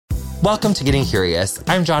Welcome to Getting Curious.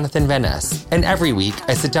 I'm Jonathan Van Ness, and every week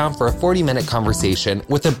I sit down for a 40-minute conversation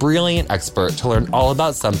with a brilliant expert to learn all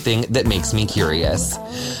about something that makes me curious.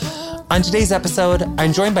 On today's episode,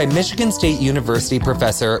 I'm joined by Michigan State University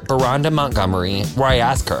professor Beronda Montgomery, where I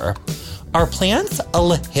ask her, are plants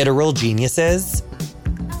literal geniuses?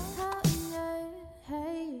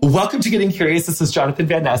 Welcome to Getting Curious. This is Jonathan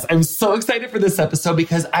Van Ness. I'm so excited for this episode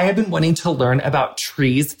because I have been wanting to learn about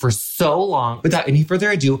trees for so long. Without any further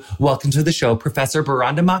ado, welcome to the show, Professor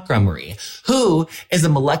Beronda Montgomery, who is a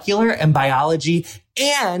molecular and biology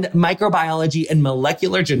and microbiology and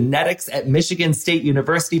molecular genetics at Michigan State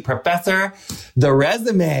University professor, the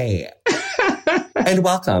resume. And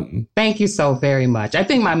welcome. Thank you so very much. I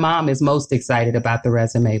think my mom is most excited about the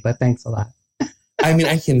resume, but thanks a lot. I mean,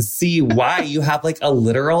 I can see why. You have like a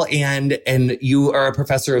literal and you are a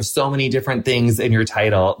professor of so many different things in your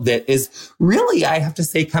title that is really, I have to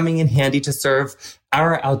say, coming in handy to serve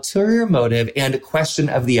our ulterior motive and question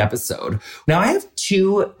of the episode. Now, I have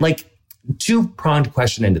two-pronged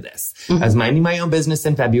question into this. I was minding my own business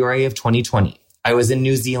in February of 2020. I was in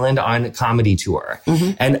New Zealand on a comedy tour.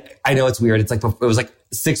 And I know it's weird. It's like, it was like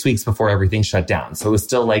 6 weeks before everything shut down. So it was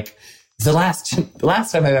still like, the last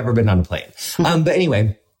time I've ever been on a plane. But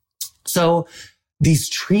anyway, so these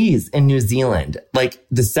trees in New Zealand, like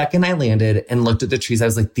the second I landed and looked at the trees, I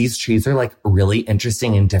was like, these trees are like really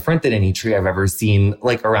interesting and different than any tree I've ever seen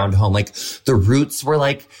like around home. Like the roots were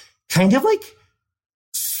like kind of like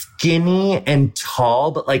skinny and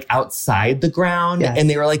tall, but like outside the ground. Yes.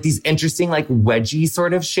 And they were like these interesting, like wedgy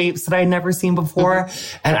sort of shapes that I'd never seen before.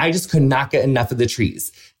 And I just could not get enough of the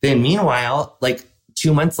trees. Then meanwhile, like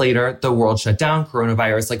 2 months later, the world shut down.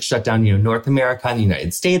 Coronavirus like shut down, North America and the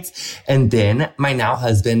United States. And then my now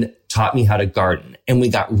husband taught me how to garden and we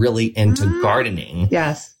got really into gardening.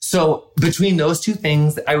 Yes. So between those two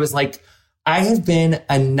things, I was like, I have been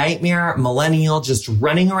a nightmare millennial just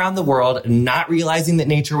running around the world, not realizing that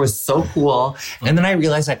nature was so cool. And then I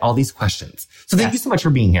realized I had all these questions. So thank you so much for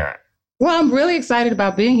being here. Well, I'm really excited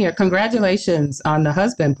about being here. Congratulations on the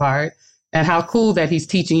husband part. And how cool that he's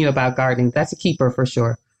teaching you about gardening. That's a keeper for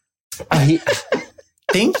sure.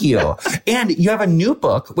 Thank you. And you have a new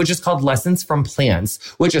book, which is called Lessons from Plants,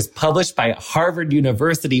 which is published by Harvard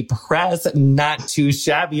University Press. Not too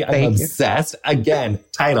shabby. I'm obsessed. Again,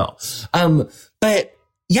 title. But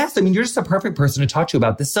yes, I mean, you're just a perfect person to talk to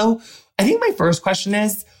about this. So I think my first question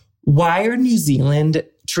is, why are New Zealand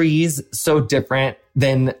trees so different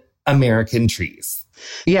than American trees?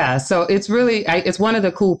 Yeah, so it's really, it's one of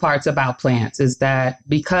the cool parts about plants is that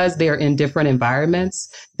because they're in different environments,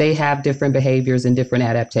 they have different behaviors and different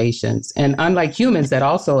adaptations. And unlike humans that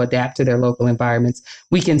also adapt to their local environments,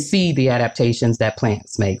 we can see the adaptations that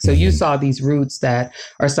plants make. So you saw these roots that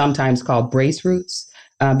are sometimes called brace roots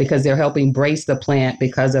because they're helping brace the plant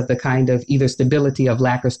because of the kind of either stability of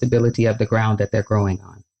lack or stability of the ground that they're growing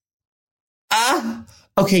on.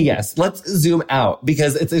 Okay, yes. Let's zoom out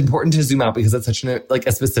because it's important to zoom out because it's such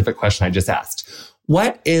a specific question I just asked.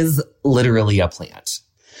 What is literally a plant?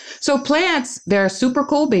 So plants, they're super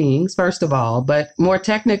cool beings, first of all, but more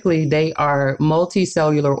technically, they are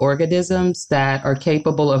multicellular organisms that are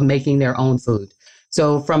capable of making their own food.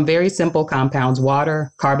 So from very simple compounds,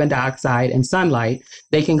 water, carbon dioxide, and sunlight,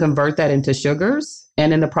 they can convert that into sugars.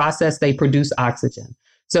 And in the process, they produce oxygen.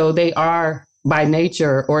 So they are by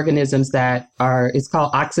nature, organisms that are, it's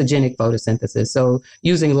called oxygenic photosynthesis. So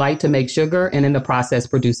using light to make sugar and in the process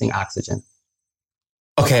producing oxygen.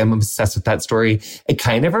 Okay, I'm obsessed with that story. It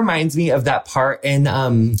kind of reminds me of that part in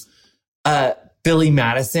Billy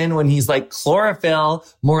Madison when he's like chlorophyll,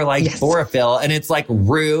 more like chlorophyll. And it's like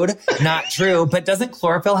rude, not true. But doesn't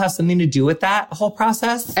chlorophyll have something to do with that whole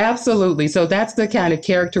process? Absolutely. So that's the kind of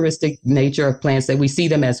characteristic nature of plants that we see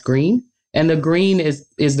them as green. And the green is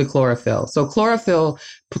the chlorophyll. So chlorophyll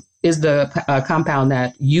is the compound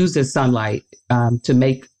that uses sunlight to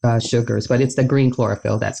make sugars, but it's the green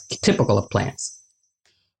chlorophyll that's typical of plants.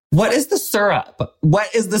 What is the syrup?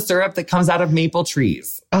 What is the syrup that comes out of maple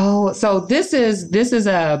trees? Oh, so this is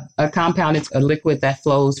a compound. It's a liquid that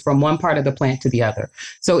flows from one part of the plant to the other.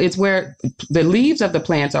 So it's where the leaves of the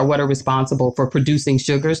plants are what are responsible for producing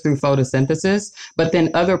sugars through photosynthesis, but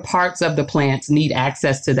then other parts of the plants need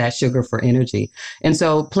access to that sugar for energy. And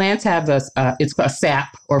so plants have it's a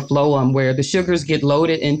sap or phloem where the sugars get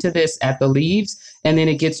loaded into this at the leaves. And then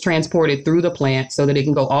it gets transported through the plant so that it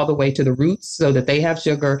can go all the way to the roots so that they have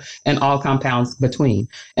sugar and all compounds between.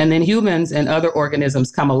 And then humans and other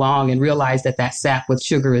organisms come along and realize that that sap with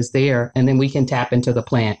sugar is there. And then we can tap into the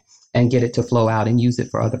plant and get it to flow out and use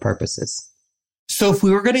it for other purposes. So if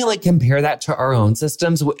we were going to compare that to our own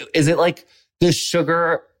systems, is it like the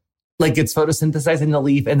sugar like it's photosynthesized in the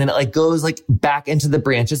leaf and then it like goes like back into the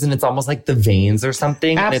branches and it's almost like the veins or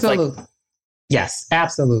something. Absolutely. And it's like, yes,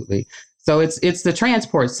 absolutely. So it's the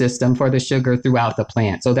transport system for the sugar throughout the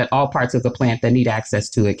plant so that all parts of the plant that need access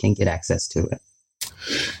to it can get access to it.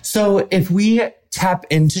 So if we tap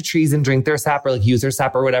into trees and drink their sap or like use their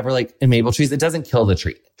sap or whatever, like in maple trees, it doesn't kill the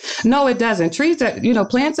tree. No, it doesn't. Trees are,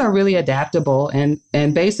 plants are really adaptable. And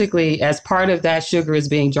basically as part of that sugar is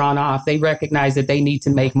being drawn off, they recognize that they need to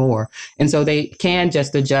make more. And so they can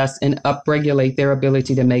just adjust and upregulate their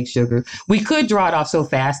ability to make sugar. We could draw it off so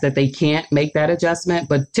fast that they can't make that adjustment.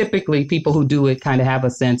 But typically people who do it kind of have a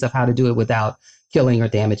sense of how to do it without killing or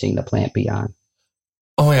damaging the plant beyond.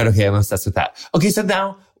 Oh my God. Okay. I'm obsessed with that. Okay. So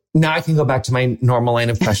now I can go back to my normal line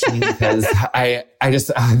of questioning because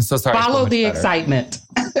I'm so sorry. Follow the excitement.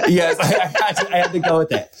 Yes, I had to go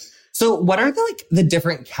with it. So what are the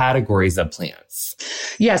different categories of plants?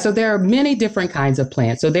 Yeah, so there are many different kinds of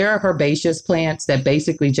plants. So there are herbaceous plants that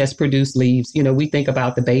basically just produce leaves. We think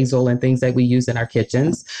about the basil and things that we use in our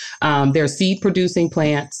kitchens. There are seed producing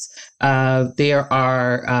plants. There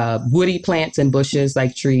are woody plants and bushes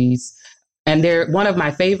like trees. And one of my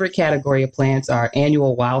favorite category of plants are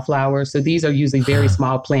annual wildflowers. So these are usually very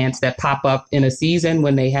small plants that pop up in a season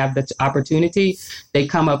when they have the opportunity. They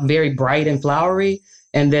come up very bright and flowery,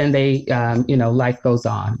 and then they, life goes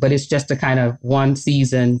on. But it's just a kind of one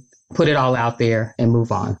season, put it all out there and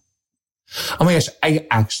move on. Oh my gosh, I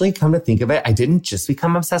actually, come to think of it, I didn't just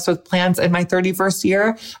become obsessed with plants in my 31st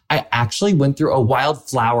year. I actually went through a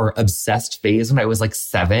wildflower obsessed phase when I was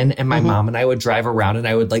 7, and my mom and I would drive around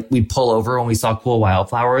and we'd pull over when we saw cool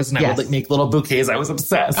wildflowers and I would make little bouquets. I was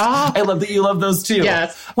obsessed. I love that you love those too.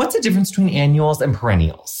 Yes. What's the difference between annuals and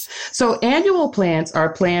perennials? So annual plants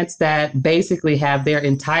are plants that basically have their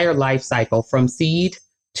entire life cycle from seed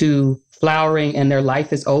to flowering, and their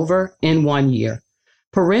life is over in 1 year.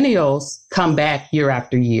 Perennials come back year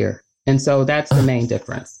after year. And so that's the main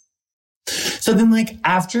difference. So then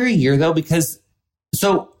after a year though,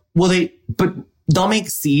 they'll make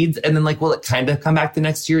seeds and then will it kind of come back the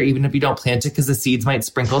next year, even if you don't plant it, because the seeds might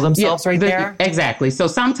sprinkle themselves there? Exactly. So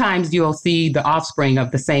sometimes you'll see the offspring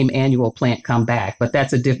of the same annual plant come back, but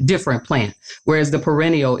that's a different plant. Whereas the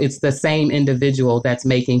perennial, it's the same individual that's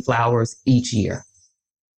making flowers each year.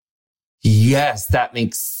 Yes, that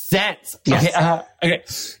makes sense. Yes. Okay.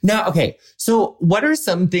 Now, so what are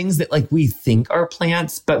some things that we think are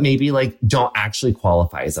plants, but maybe don't actually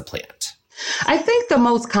qualify as a plant? I think the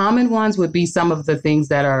most common ones would be some of the things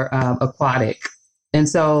that are aquatic. And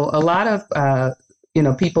so a lot of,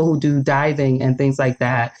 people who do diving and things like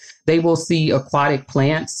that, they will see aquatic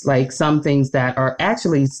plants, like some things that are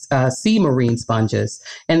actually sea marine sponges.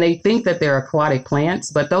 And they think that they're aquatic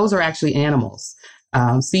plants, but those are actually animals.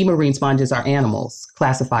 Sea marine sponges are animals,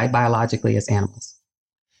 classified biologically as animals.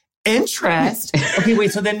 Interest. Okay,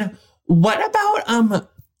 wait. So then what about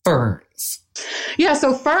ferns? Yeah,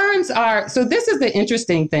 so ferns so this is the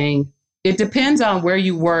interesting thing. It depends on where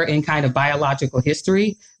you were in kind of biological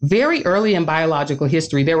history. Very early in biological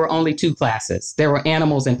history, there were only two classes. There were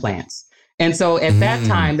animals and plants. And so at that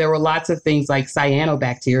time, there were lots of things like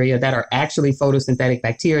cyanobacteria that are actually photosynthetic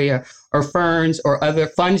bacteria, or ferns or other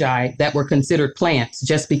fungi that were considered plants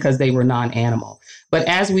just because they were non-animal. But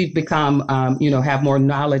as we've become, have more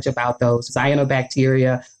knowledge about those,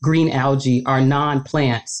 cyanobacteria, green algae are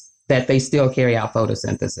non-plants that they still carry out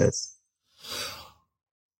photosynthesis.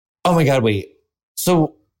 Oh my God, wait.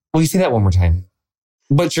 So will you say that one more time?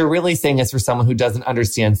 What you're really saying is, for someone who doesn't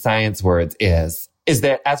understand science words, is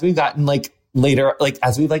that as we've gotten later,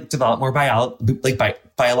 as we develop more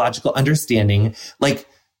biological understanding,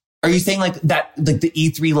 are you saying that the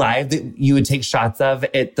E3 Live that you would take shots of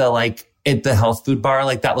at the health food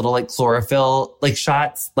bar, that little chlorophyll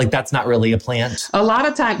shots, that's not really a plant? A lot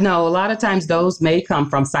of times those may come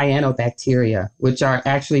from cyanobacteria, which are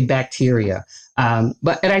actually bacteria.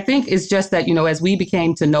 But I think it's just that, as we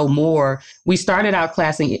became to know more, we started out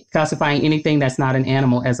classifying anything that's not an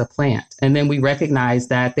animal as a plant. And then we recognized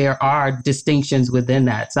that there are distinctions within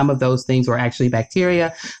that. Some of those things were actually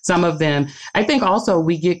bacteria. Some of them, I think also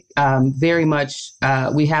we get very much,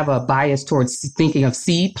 we have a bias towards thinking of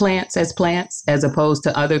seed plants as opposed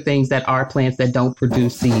to other things that are plants that don't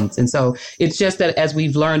produce seeds. And so it's just that as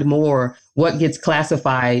we've learned more, what gets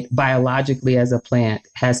classified biologically as a plant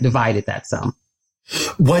has divided that some.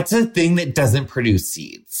 What's a thing that doesn't produce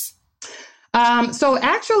seeds? So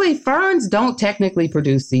actually, ferns don't technically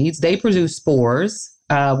produce seeds. They produce spores,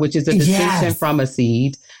 which is a distinction from a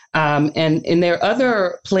seed. And there are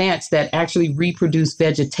other plants that actually reproduce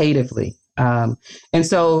vegetatively. And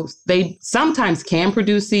so they sometimes can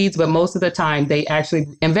produce seeds, but most of the time they actually,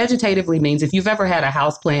 and vegetatively means if you've ever had a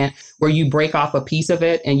house plant where you break off a piece of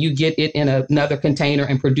it and you get it in another container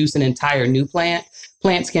and produce an entire new plant,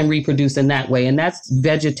 plants can reproduce in that way. And that's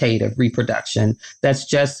vegetative reproduction. That's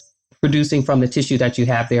just producing from the tissue that you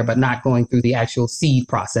have there, but not going through the actual seed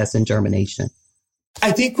process and germination.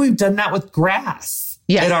 I think we've done that with grass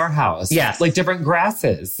at our house. Yes. Like different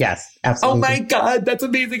grasses. Yes, absolutely. Oh my God, that's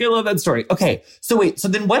amazing. I love that story. Okay. So wait, so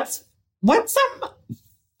then what's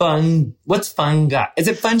fungi? Is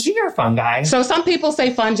it fungi or fungi? So some people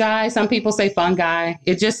say fungi, some people say fungi.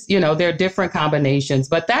 It just, there are different combinations,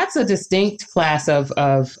 but that's a distinct class of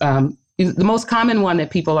the most common one that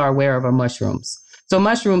people are aware of are mushrooms. So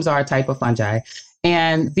mushrooms are a type of fungi,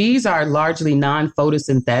 and these are largely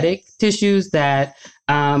non-photosynthetic tissues that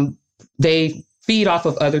they feed off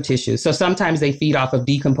of other tissues. So sometimes they feed off of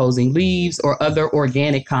decomposing leaves or other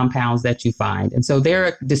organic compounds that you find. And so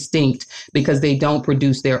they're distinct because they don't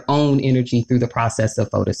produce their own energy through the process of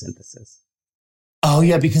photosynthesis. Oh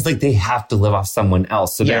yeah, because like they have to live off someone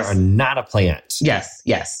else. So they are not a plant. Yes.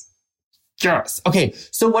 Yes. Okay.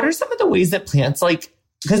 So what are some of the ways that plants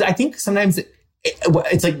because I think sometimes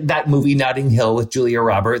it's like that movie Notting Hill with Julia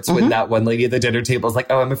Roberts when that one lady at the dinner table is like,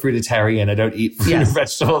 oh, I'm a fruitarian. I don't eat fruit or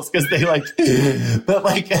vegetables because they but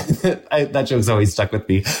that joke's always stuck with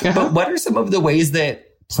me. But what are some of the ways that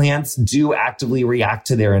plants do actively react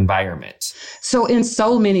to their environment? So in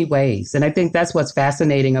so many ways. And I think that's what's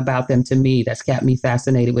fascinating about them to me. That's kept me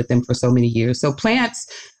fascinated with them for so many years. So plants,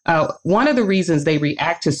 one of the reasons they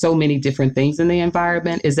react to so many different things in the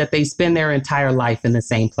environment is that they spend their entire life in the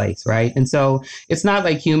same place, right? And so it's not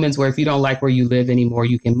like humans where if you don't like where you live anymore,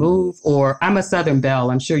 you can move. Or I'm a Southern belle.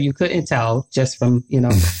 I'm sure you couldn't tell just from,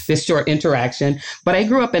 this short interaction. But I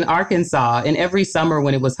grew up in Arkansas, and every summer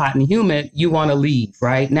when it was hot and humid, you want to leave,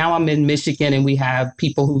 right? Now I'm in Michigan and we have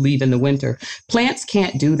people who leave in the winter. Plants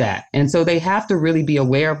can't do that. And so they have to really be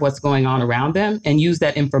aware of what's going on around them and use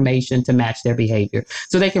that information to match their behavior.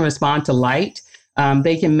 So they can respond to light.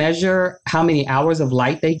 They can measure how many hours of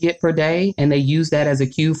light they get per day, and they use that as a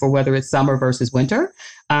cue for whether it's summer versus winter.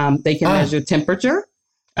 They can measure temperature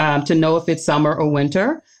to know if it's summer or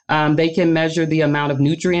winter. They can measure the amount of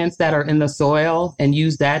nutrients that are in the soil and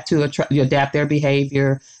use that to adapt their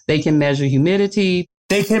behavior. They can measure humidity.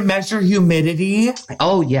 They can measure humidity?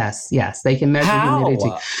 Oh, yes. They can measure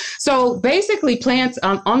humidity. So basically plants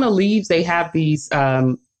on the leaves, they have these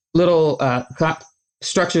little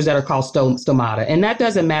structures that are called stomata. And that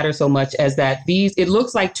doesn't matter so much as that it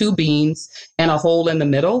looks like two beans and a hole in the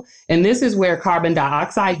middle. And this is where carbon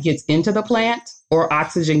dioxide gets into the plant or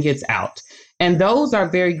oxygen gets out. And those are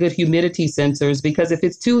very good humidity sensors because if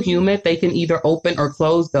it's too humid, they can either open or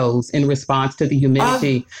close those in response to the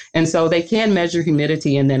humidity. And so they can measure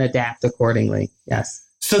humidity and then adapt accordingly. Yes.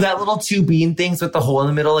 So that little two bean things with the hole in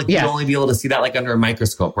the middle, you'd only be able to see that under a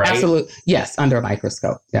microscope, right? Absolutely. Yes, under a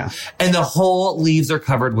microscope. Yeah. And the whole leaves are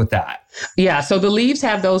covered with that. Yeah. So the leaves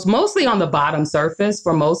have those mostly on the bottom surface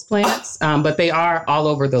for most plants, but they are all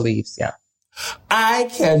over the leaves. Yeah. I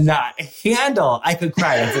cannot handle. I could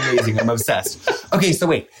cry. That's amazing. I'm obsessed. Okay, so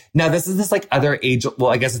wait. Now this other age.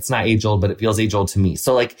 Well, I guess it's not age old, but it feels age old to me.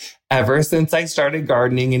 So ever since I started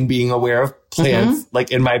gardening and being aware of plants,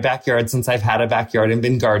 in my backyard, since I've had a backyard and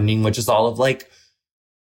been gardening, which is all of it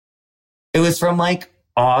was from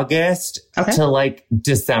August to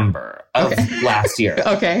December of last year.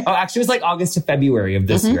 Okay. Oh, actually it was August to February of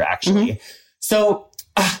this year, actually.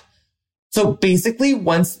 So basically,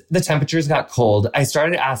 once the temperatures got cold, I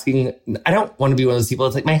started asking, I don't want to be one of those people.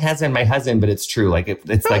 It's my husband, but it's true.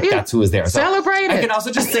 That's who was there. So celebrate it. I can also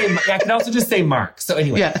just say Mark. So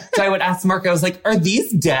anyway, so I would ask Mark, I was like, are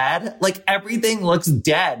these dead? Everything looks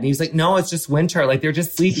dead. And he was like, no, it's just winter. They're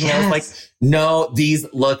just sleeping. Yes. And I was like, no,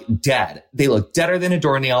 these look dead. They look deader than a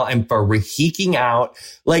doornail. I'm freaking out.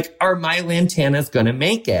 Are my lantanas going to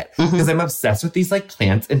make it? Because I'm obsessed with these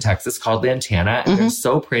plants in Texas called lantana. And they're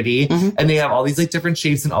so pretty. And they have all these different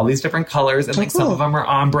shapes and all these different colors. And some of them are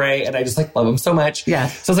ombre. And I just love them so much. Yeah.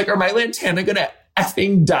 So I was like, are my lantana going to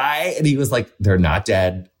effing die? And he was like, they're not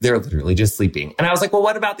dead. They're literally just sleeping. And I was like, well,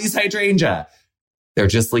 what about these hydrangea? They're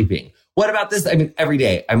just sleeping. What about this? I mean, every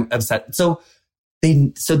day I'm upset. So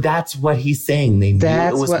that's what he's saying. They knew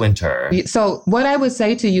it was winter. So what I would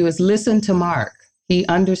say to you is listen to Mark. He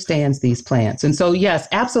understands these plants. And so, yes,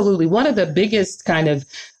 absolutely. One of the biggest kind of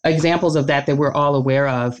examples of that we're all aware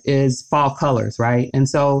of is fall colors, right? And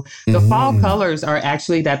so the fall colors are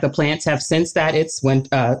actually that the plants have sensed that it's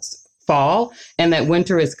fall and that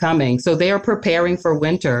winter is coming. So they are preparing for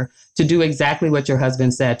winter to do exactly what your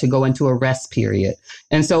husband said, to go into a rest period.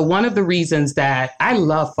 And so one of the reasons that I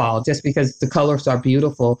love fall, just because the colors are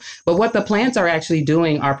beautiful, but what the plants are actually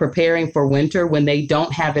doing are preparing for winter when they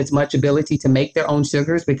don't have as much ability to make their own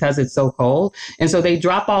sugars because it's so cold. And so they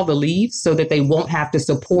drop all the leaves so that they won't have to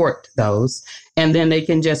support those. And then they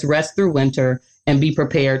can just rest through winter and be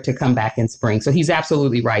prepared to come back in spring. So he's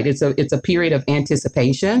absolutely right. It's a period of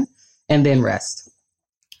anticipation and then rest.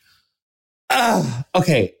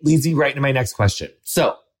 Okay, leads me right into my next question.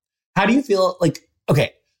 So how do you feel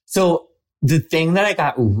so the thing that I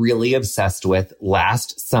got really obsessed with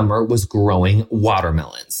last summer was growing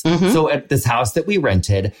watermelons. Mm-hmm. So at this house that we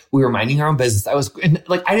rented, we were minding our own business.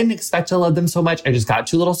 I didn't expect to love them so much. I just got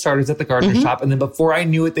 2 little starters at the gardener shop. And then before I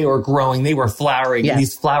knew it, they were growing, they were flowering. Yes.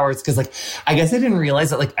 These flowers. Cause I guess I didn't realize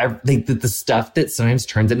that the stuff that sometimes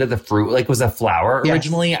turns into the fruit, was a flower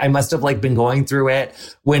originally. Yes. I must have been going through it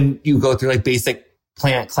when you go through basic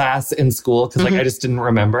plant class in school. Cause I just didn't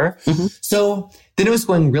remember. Mm-hmm. So then it was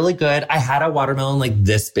going really good. I had a watermelon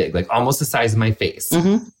this big, almost the size of my face.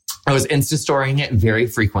 Mm-hmm. I was Insta-storing it very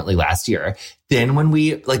frequently last year. Then when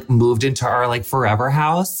we moved into our forever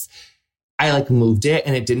house, I moved it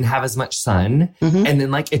and it didn't have as much sun. Mm-hmm. And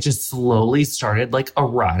then it just slowly started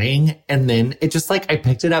rotting. And then it just I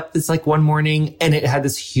picked it up this one morning and it had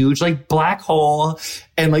this huge black hole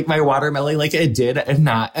and my watermelon, it did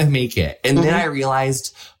not make it. And then I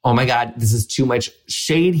realized, oh my God, this is too much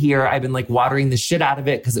shade here. I've been watering the shit out of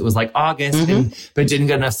it because it was August but it didn't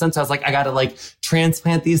get enough sun. So I was I gotta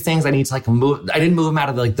transplant these things. I need to move. I didn't move them out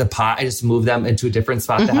of the pot. I just moved them into a different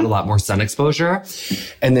spot that had a lot more sun exposure.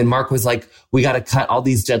 And then Mark was we got to cut all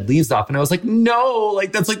these dead leaves off. And I was no,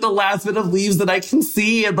 that's the last bit of leaves that I can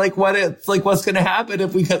see. And what's going to happen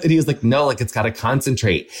if we cut? And he was no, it's got to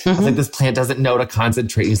concentrate. I was this plant doesn't know to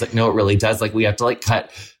concentrate. He's no, it really does. We have to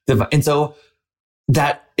cut and so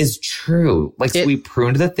that is true. So we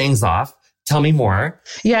pruned the things off. Tell me more.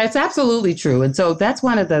 Yeah, it's absolutely true. And so that's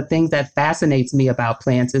one of the things that fascinates me about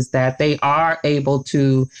plants is that they are able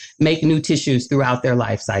to make new tissues throughout their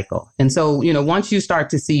life cycle. And so, once you start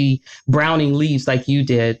to see browning leaves like you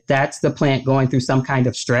did, that's the plant going through some kind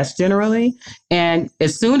of stress generally. And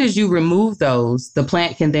as soon as you remove those, the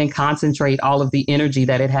plant can then concentrate all of the energy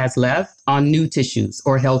that it has left on new tissues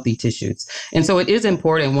or healthy tissues. And so it is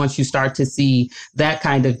important once you start to see that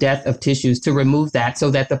kind of death of tissues to remove that so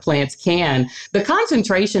that the plants can. The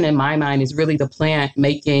concentration in my mind is really the plant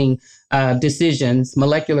making decisions,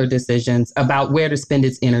 molecular decisions about where to spend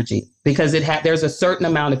its energy, because there's a certain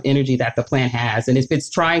amount of energy that the plant has. And if it's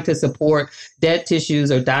trying to support dead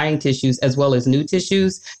tissues or dying tissues as well as new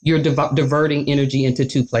tissues, you're diverting energy into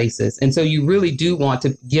 2 places. And so you really do want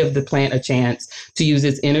to give the plant a chance to use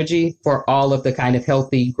its energy for all of the kind of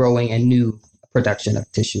healthy growing and new production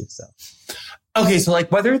of tissue. So, okay. So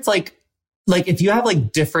whether it's if you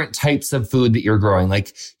have different types of food that you're growing,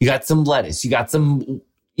 you got some lettuce, you got some,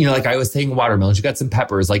 I was saying watermelons, you got some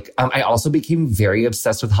peppers. I also became very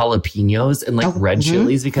obsessed with jalapenos and red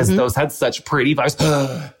chilies because those had such pretty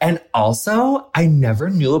vibes. And also I never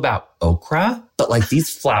knew about okra, but these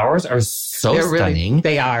flowers are so stunning.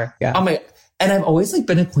 They are. Yeah. And I've always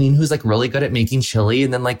been a queen who's really good at making chili.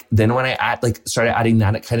 And then then when I started adding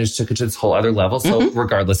that, it kind of took it to this whole other level. So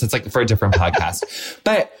regardless, it's for a different podcast.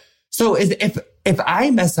 But so if I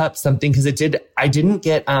mess up something, because I didn't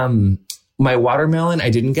get my watermelon, I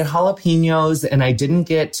didn't get jalapenos, and I didn't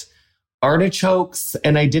get artichokes,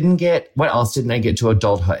 and I didn't get, what else didn't I get to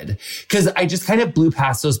adulthood? Because I just kind of blew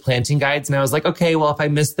past those planting guides, and I was okay, well, if I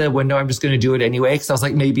miss the window, I'm just going to do it anyway. Because I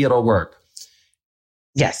was maybe it'll work.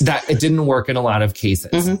 Yes, that it didn't work in a lot of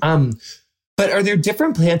cases. But are there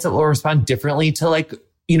different plants that will respond differently to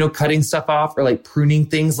cutting stuff off or pruning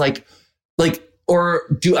things or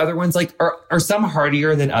do other ones are some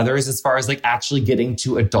hardier than others as far as actually getting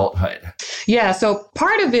to adulthood? Yeah. So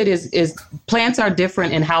part of it is plants are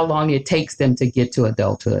different in how long it takes them to get to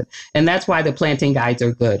adulthood. And that's why the planting guides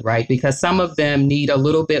are good, right? Because some of them need a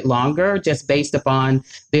little bit longer just based upon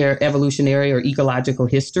their evolutionary or ecological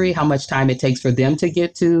history, how much time it takes for them to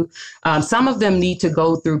get to. Some of them need to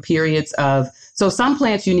go through periods so some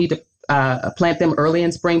plants you need to plant them early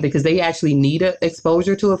in spring because they actually need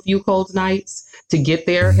exposure to a few cold nights to get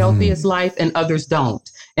their healthiest life, and others don't.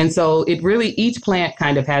 And so each plant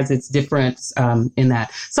kind of has its difference in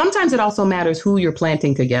that. Sometimes it also matters who you're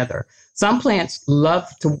planting together. Some plants love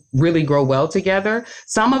to really grow well together.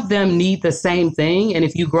 Some of them need the same thing. And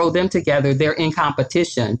if you grow them together, they're in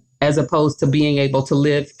competition as opposed to being able to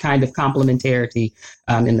live kind of complementarity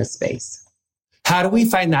in the space. How do we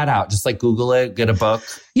find that out? Just like Google it, get a book?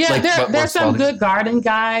 Yeah, like, there's some good garden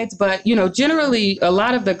guides, but generally a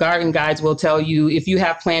lot of the garden guides will tell you if you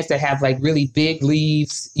have plants that have like really big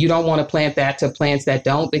leaves, you don't want to plant that to plants that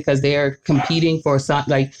don't, because they're competing for some,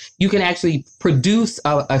 like you can actually produce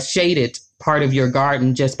a shaded part of your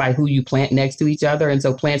garden just by who you plant next to each other. And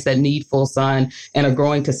so plants that need full sun and are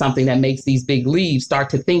growing to something that makes these big leaves start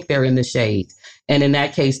to think they're in the shade. And in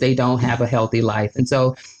that case, they don't have a healthy life. And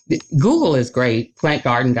so Google is great. Plant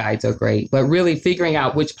garden guides are great, but really figuring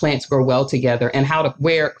out which plants grow well together and how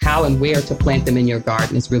and where to plant them in your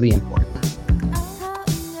garden is really important.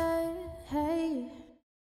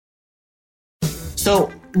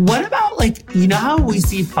 So what about like, how we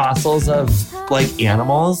see fossils of like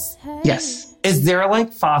animals? Yes. Is there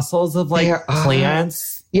like fossils of like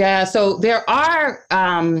plants? Yeah. So there are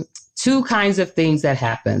two kinds of things that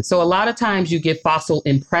happen. So a lot of times you get fossil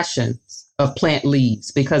impressions of plant leaves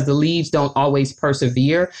because the leaves don't always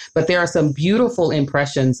persevere, but there are some beautiful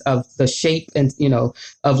impressions of the shape and,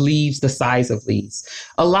 of leaves, the size of leaves.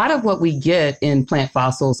 A lot of what we get in plant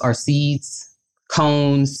fossils are seeds,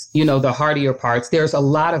 cones, the hardier parts. There's a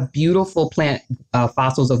lot of beautiful plant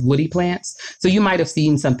fossils of woody plants. So you might have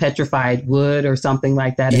seen some petrified wood or something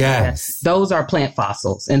like that. Yes. Those are plant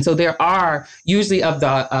fossils. And so there are usually of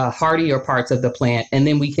the hardier parts of the plant. And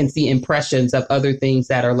then we can see impressions of other things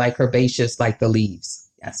that are like herbaceous, like the leaves.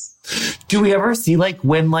 Yes. Do we ever see like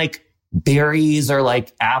when like berries or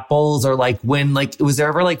like apples or like when like, was there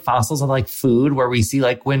ever like fossils of like food where we see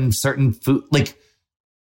like when certain food, like,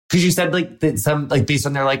 because you said like that some like based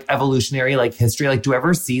on their like evolutionary like history, like do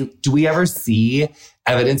we ever see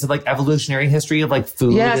evidence of like evolutionary history of like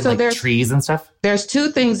food and like trees and stuff? There's two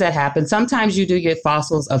things that happen. Sometimes you do get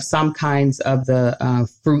fossils of some kinds of the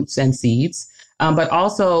fruits and seeds, but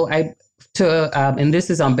also and this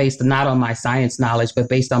is based not on my science knowledge, but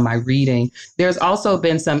based on my reading. There's also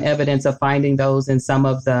been some evidence of finding those in some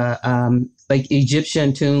of the like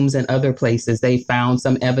Egyptian tombs and other places. They found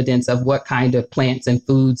some evidence of what kind of plants and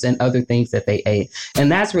foods and other things that they ate.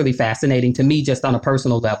 And that's really fascinating to me, just on a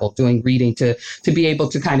personal level, doing reading to be able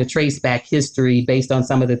to kind of trace back history based on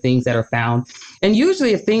some of the things that are found. And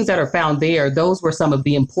usually if things that are found there, those were some of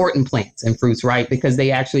the important plants and fruits, right? Because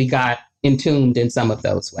they actually got entombed in some of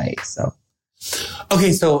those ways. So.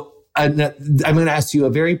 Okay, so I'm going to ask you a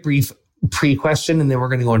very brief pre-question, and then we're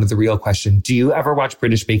going to go into the real question. Do you ever watch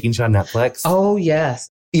British Baking Show on Netflix? Oh,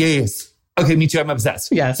 yes. Yes. Okay, me too. I'm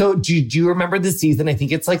obsessed. Yeah. So do you remember the season? I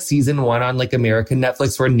think it's like season 1 on like American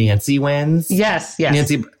Netflix where Nancy wins. Yes.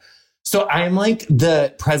 Nancy. So I'm like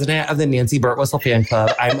the president of the Nancy Birtwistle fan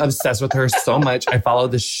club. I'm obsessed with her so much. I follow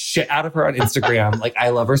the shit out of her on Instagram. Like I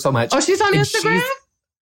love her so much. Oh, she's on Instagram?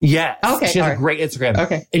 Yes. Okay. She has a great Instagram.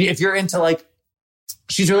 Okay. And if you're into like,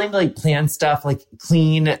 she's really into like plant stuff, like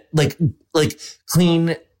clean, like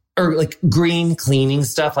clean or like green cleaning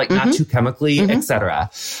stuff, like not too chemically, etc.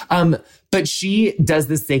 But she does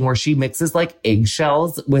this thing where she mixes like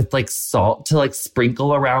eggshells with like salt to like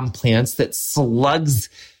sprinkle around plants that slugs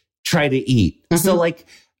try to eat. So like,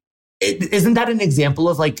 isn't that an example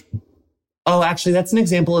of like, oh, actually that's an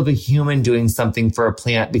example of a human doing something for a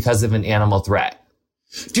plant because of an animal threat?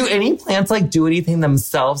 Do any plants like do anything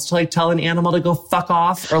themselves to like tell an animal to go fuck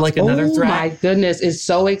off or like another threat? Oh my goodness, it's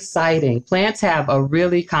so exciting. Plants have a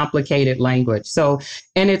really complicated language. So,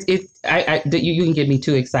 and you can get me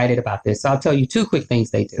too excited about this. So I'll tell you 2 quick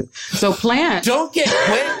things they do. So plants. Don't get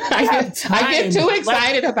quick. I get too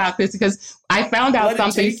excited about this because I found out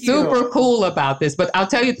something super cool about this. But I'll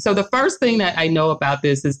tell you. So the first thing that I know about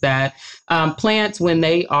this is that plants, when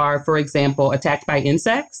they are, for example, attacked by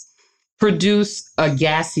insects, produce a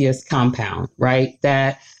gaseous compound, right?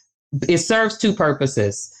 That it serves 2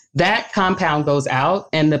 purposes. That compound goes out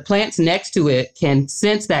and the plants next to it can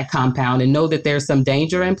sense that compound and know that there's some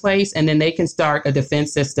danger in place. And then they can start a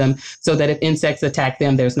defense system so that if insects attack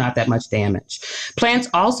them, there's not that much damage. Plants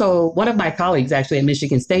also, one of my colleagues actually at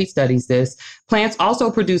Michigan State studies this, plants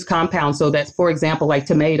also produce compounds so that, for example, like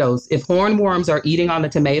tomatoes, if hornworms are eating on the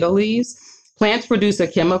tomato leaves, plants produce a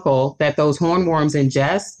chemical that those hornworms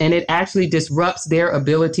ingest, and it actually disrupts their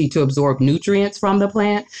ability to absorb nutrients from the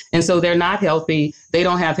plant. And so they're not healthy, they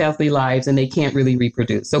don't have healthy lives, and they can't really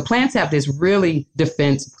reproduce. So plants have this really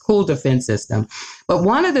cool defense system. But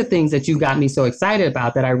one of the things that you got me so excited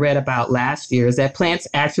about that I read about last year is that plants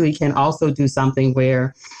actually can also do something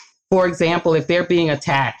where, for example, if they're being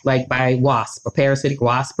attacked like by wasp, a parasitic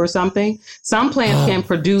wasp or something, some plants can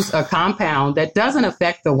produce a compound that doesn't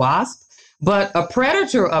affect the wasp, but a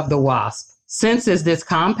predator of the wasp senses this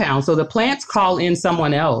compound. So the plants call in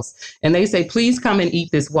someone else and they say, please come and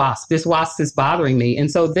eat this wasp. This wasp is bothering me. And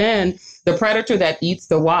so then the predator that eats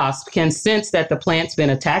the wasp can sense that the plant's been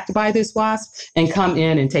attacked by this wasp and come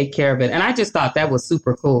in and take care of it. And I just thought that was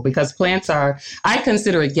super cool because plants I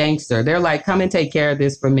consider it gangster. They're like, come and take care of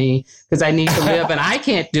this for me because I need to live and I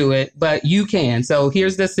can't do it, but you can. So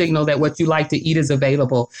here's the signal that what you like to eat is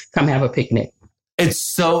available. Come have a picnic. It's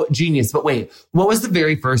so genius. But wait, what was the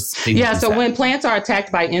very first thing? Yeah, so when plants are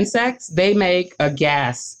attacked by insects, they make a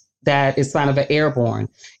gas that is kind of an airborne.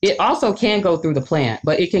 It also can go through the plant,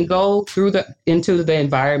 but it can go through into the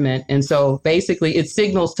environment. And so basically it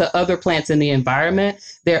signals to other plants in the environment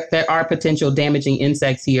there are potential damaging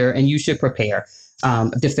insects here and you should prepare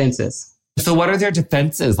defenses. So what are their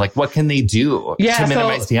defenses? Like, what can they do to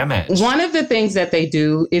minimize damage? One of the things that they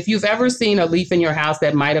do, if you've ever seen a leaf in your house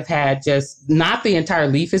that might have had just not the entire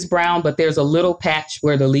leaf is brown, but there's a little patch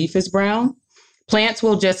where the leaf is brown, plants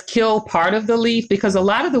will just kill part of the leaf because a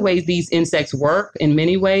lot of the ways these insects work in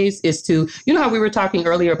many ways is to, you know how we were talking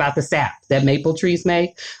earlier about the sap that maple trees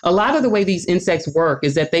make? A lot of the way these insects work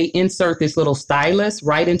is that they insert this little stylus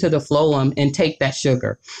right into the phloem and take that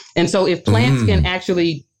sugar. And so if plants can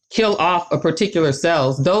actually kill off a particular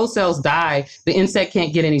cells, those cells die, the insect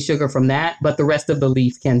can't get any sugar from that, but the rest of the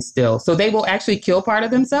leaf can still. So they will actually kill part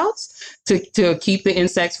of themselves to keep the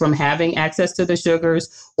insects from having access to the sugars.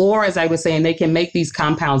 Or as I was saying, they can make these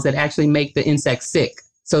compounds that actually make the insects sick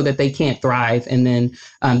so that they can't thrive. And then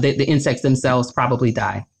the insects themselves probably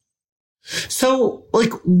die. So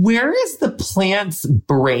like, where is the plant's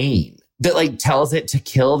brain that like tells it to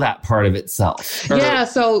kill that part of itself? Yeah.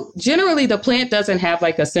 So generally the plant doesn't have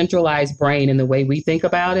like a centralized brain in the way we think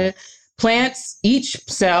about it. Plants, each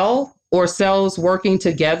cell or cells working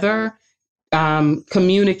together,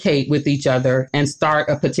 communicate with each other and start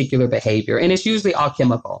a particular behavior. And it's usually all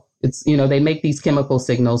chemical. It's, they make these chemical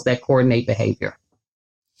signals that coordinate behavior.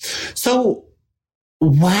 So,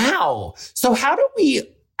 wow. So how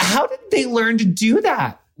did they learn to do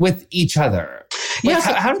that with each other? Like,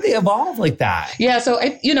 how did they evolve like that? Yeah. So,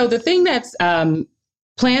 the thing that's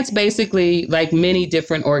plants basically, like many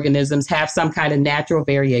different organisms, have some kind of natural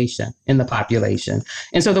variation in the population.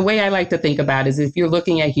 And so the way I like to think about it is if you're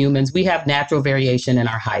looking at humans, we have natural variation in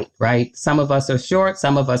our height, right? Some of us are short,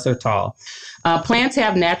 some of us are tall. Plants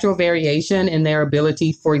have natural variation in their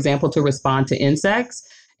ability, for example, to respond to insects.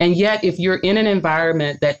 And yet, if you're in an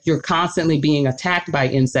environment that you're constantly being attacked by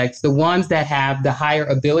insects, the ones that have the higher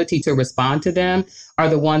ability to respond to them are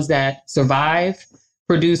the ones that survive,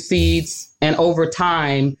 produce seeds, and over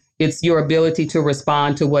time, it's your ability to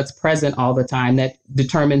respond to what's present all the time that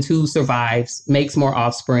determines who survives, makes more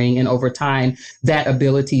offspring, and over time, that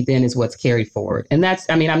ability then is what's carried forward. And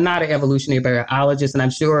I'm not an evolutionary biologist, and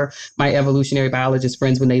I'm sure my evolutionary biologist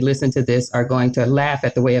friends, when they listen to this, are going to laugh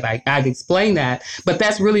at the way I've explained that. But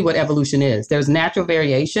that's really what evolution is. There's natural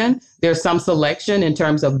variation. There's some selection in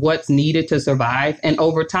terms of what's needed to survive. And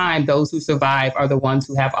over time, those who survive are the ones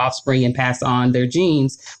who have offspring and pass on their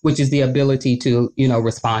genes, which is the ability to,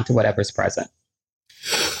 respond to whatever's present.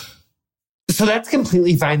 So that's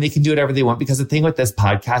completely fine. They can do whatever they want, because the thing with this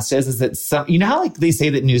podcast is that some, how like they say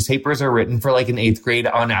that newspapers are written for like an 8th grade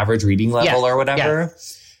on average reading level or whatever.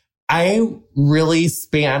 Yes. I really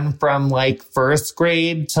span from like 1st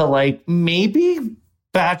grade to like maybe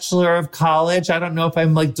Bachelor of College. I don't know if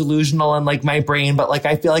I'm like delusional in like my brain, but like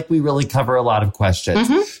I feel like we really cover a lot of questions.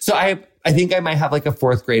 Mm-hmm. So I think I might have like a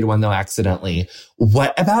 4th grade one though, accidentally.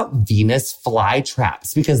 What about Venus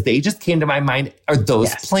flytraps? Because they just came to my mind. Are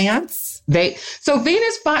those plants? So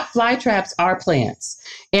Venus flytraps are plants.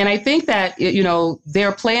 And I think that,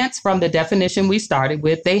 they're plants from the definition we started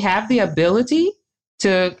with. They have the ability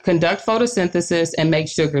to conduct photosynthesis and make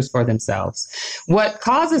sugars for themselves. What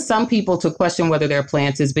causes some people to question whether they're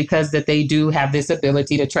plants is because that they do have this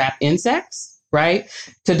ability to trap insects, right?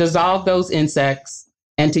 To dissolve those insects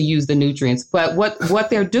and to use the nutrients. But what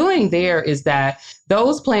they're doing there is that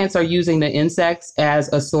those plants are using the insects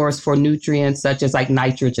as a source for nutrients such as like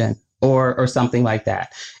nitrogen or something like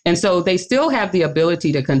that. And so they still have the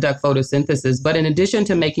ability to conduct photosynthesis, but in addition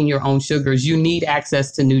to making your own sugars, you need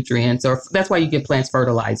access to nutrients, or that's why you get plants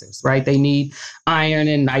fertilizers, right? They need iron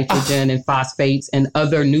and nitrogen and phosphates and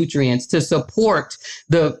other nutrients to support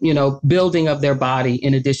the, building of their body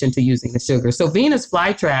in addition to using the sugar. So Venus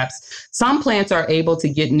flytraps, some plants are able to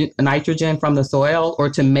get nitrogen from the soil or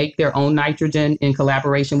to make their own nitrogen in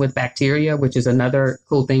collaboration with bacteria, which is another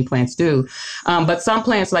cool thing plants do. But some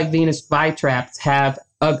plants like Venus flytraps have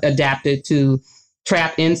adapted to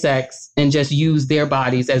trap insects and just use their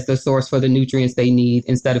bodies as the source for the nutrients they need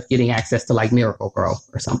instead of getting access to like Miracle-Gro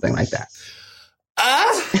or something like that.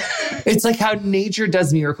 It's like how nature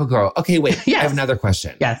does Miracle-Gro. Okay, wait. Yes. I have another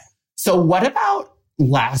question. Yes. So what about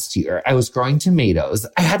last year, I was growing tomatoes.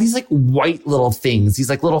 I had these like white little things, these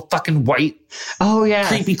like little fucking white,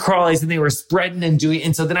 creepy crawlies, and they were spreading and doing.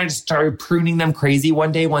 And so then I just started pruning them crazy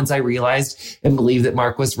one day once I realized and believed that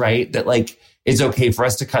Mark was right, that like, it's okay for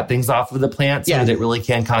us to cut things off of the plant so that it really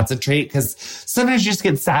can concentrate. Because sometimes you just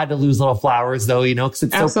get sad to lose little flowers, though, you know, because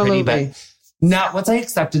it's so pretty. But now, once I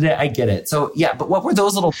accepted it, I get it. So, yeah, but what were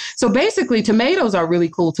those little... So basically, tomatoes are really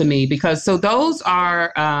cool to me because those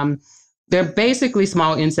are, they're basically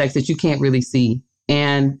small insects that you can't really see.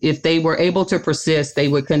 And if they were able to persist, they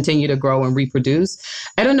would continue to grow and reproduce.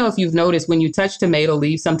 I don't know if you've noticed when you touch tomato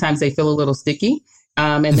leaves, sometimes they feel a little sticky.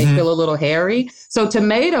 And they feel a little hairy. So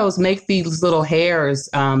tomatoes make these little hairs.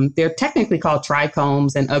 They're technically called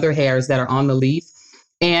trichomes and other hairs that are on the leaf.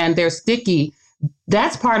 And they're sticky.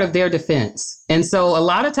 That's part of their defense. And so a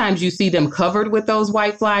lot of times you see them covered with those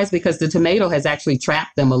white flies because the tomato has actually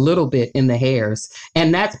trapped them a little bit in the hairs.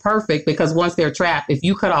 And that's perfect because once they're trapped, if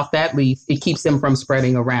you cut off that leaf, it keeps them from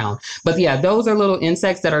spreading around. But yeah, those are little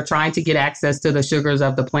insects that are trying to get access to the sugars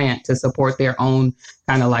of the plant to support their own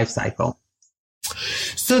kind of life cycle.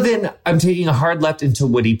 So then I'm taking a hard left into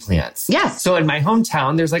woody plants. Yes. So in my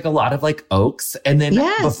hometown, there's like a lot of like oaks. And then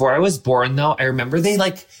before I was born, though, I remember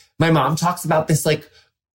my mom talks about this it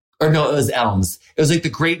was elms. It was like the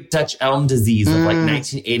Great Dutch Elm Disease of like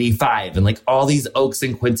 1985. And like all these oaks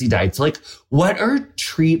in Quincy died. So like what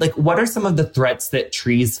are some of the threats that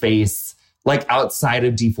trees face like outside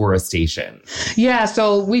of deforestation? Yeah.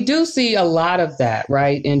 So we do see a lot of that,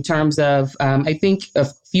 right? In terms of, I think a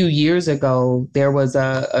few years ago, there was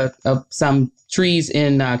some trees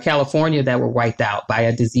in California that were wiped out by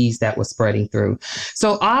a disease that was spreading through.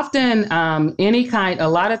 So often, a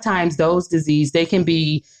lot of times those diseases, they can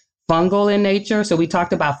be fungal in nature. So we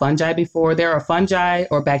talked about fungi before. There are fungi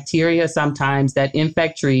or bacteria sometimes that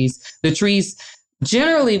infect trees. The trees,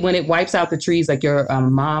 generally, when it wipes out the trees, like your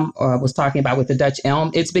mom was talking about with the Dutch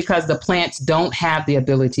elm, it's because the plants don't have the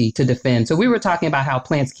ability to defend. So we were talking about how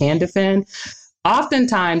plants can defend.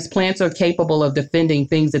 Oftentimes, plants are capable of defending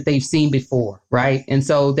things that they've seen before, right? And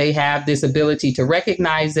so they have this ability to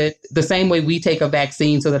recognize it the same way we take a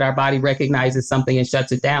vaccine so that our body recognizes something and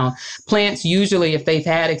shuts it down. Plants, usually, if they've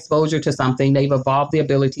had exposure to something, they've evolved the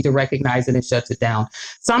ability to recognize it and shuts it down.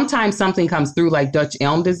 Sometimes something comes through like Dutch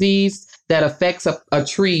elm disease that affects a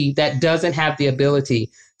tree that doesn't have the ability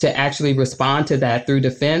to actually respond to that through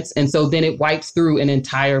defense. And so then it wipes through an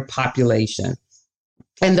entire population.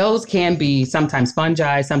 And those can be sometimes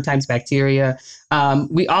fungi, sometimes bacteria.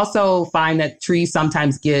 We also find that trees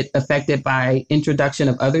sometimes get affected by introduction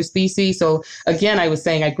of other species. So again, I was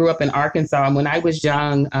saying I grew up in Arkansas, and when I was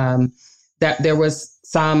young, that there was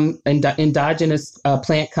some endogenous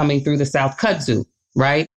plant coming through the South, kudzu,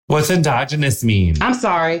 right? What's endogenous mean? I'm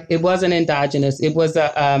sorry. It wasn't endogenous. It was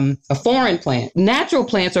a foreign plant. Natural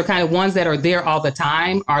plants are kind of ones that are there all the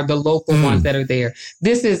time, are the local ones that are there.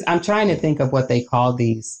 I'm trying to think of what they call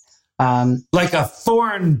these. Like a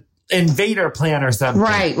foreign invader plant or something.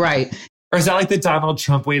 Right. Or is that like the Donald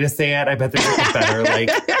Trump way to say it? I bet there's a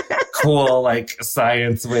better, cool,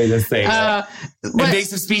 science way to say it.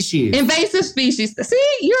 Invasive species. Invasive species.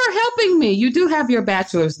 See, you're helping me. You do have your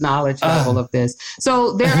bachelor's knowledge level of this.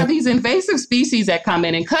 So there are these invasive species that come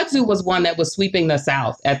in, and kudzu was one that was sweeping the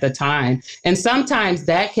South at the time. And sometimes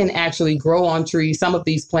that can actually grow on trees. Some of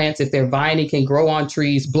these plants, if they're viney, can grow on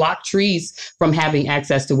trees, block trees from having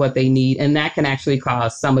access to what they need. And that can actually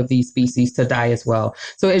cause some of these species to die as well.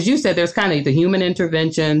 So as you said, there's kind of the human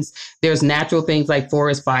interventions, there's natural things like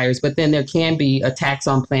forest fires, but then there can be attacks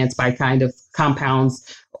on plants by kind of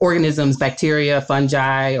compounds, organisms, bacteria,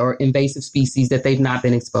 fungi, or invasive species that they've not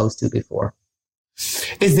been exposed to before.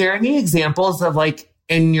 Is there any examples of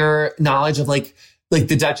in your knowledge of like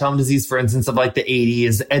the Dutch elm disease, for instance, of the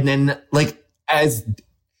 80s, and then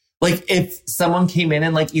if someone came in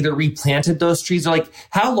and either replanted those trees, or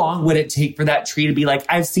how long would it take for that tree to be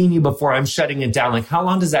I've seen you before, I'm shutting it down? How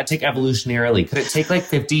long does that take evolutionarily? Could it take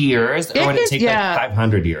 50 years or would it take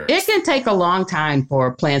 500 years? It can take a long time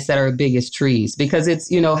for plants that are big as trees, because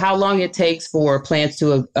it's, how long it takes for plants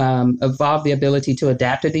to evolve the ability to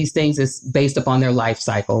adapt to these things is based upon their life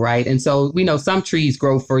cycle, right? And so we know some trees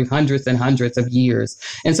grow for hundreds and hundreds of years.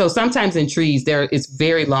 And so sometimes in trees, it's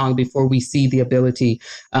very long before we see the ability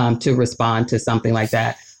to respond to something like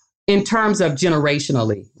that in terms of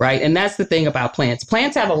generationally, right? And that's the thing about plants.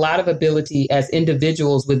 Plants have a lot of ability as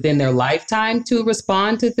individuals within their lifetime to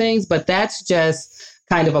respond to things, but that's just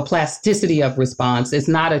kind of a plasticity of response. It's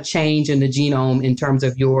not a change in the genome in terms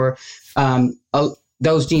of your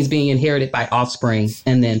those genes being inherited by offspring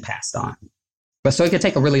and then passed on. But so it could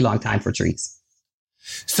take a really long time for trees.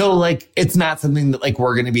 So like, it's not something that like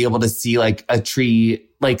we're going to be able to see like a tree,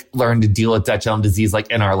 like learn to deal with Dutch elm disease, like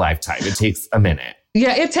in our lifetime. It takes a minute.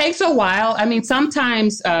 Yeah, it takes a while. I mean,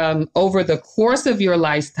 sometimes over the course of your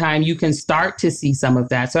lifetime, you can start to see some of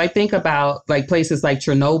that. So I think about like places like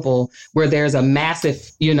Chernobyl, where there's a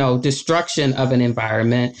massive, destruction of an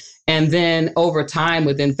environment. And then over time,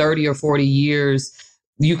 within 30 or 40 years,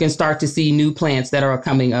 you can start to see new plants that are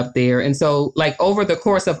coming up there. And so like over the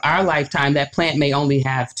course of our lifetime, that plant may only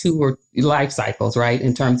have 2 or life cycles, right?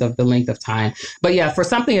 In terms of the length of time. But yeah, for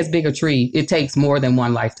something as big a tree, it takes more than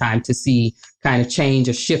one lifetime to see kind of change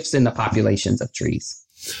or shifts in the populations of trees.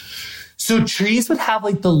 So trees would have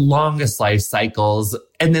like the longest life cycles.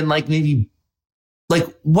 And then like maybe like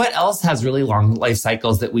what else has really long life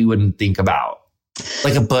cycles that we wouldn't think about?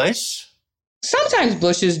 Like a bush? Sometimes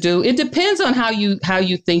bushes do. It depends on how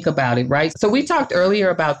you think about it, right? So we talked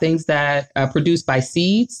earlier about things that are produced by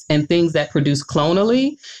seeds and things that produce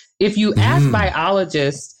clonally. If you ask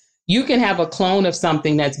biologists, you can have a clone of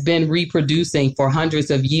something that's been reproducing for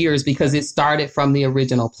hundreds of years because it started from the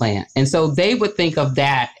original plant. And so they would think of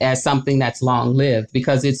that as something that's long lived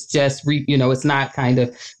because it's just, it's not kind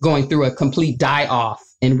of going through a complete die off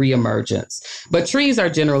and reemergence. But trees are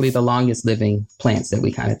generally the longest living plants that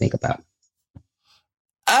we kind of think about.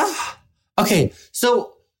 Okay.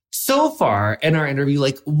 So far in our interview,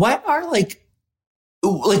 like what are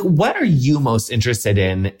what are you most interested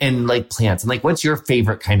in like plants, and like what's your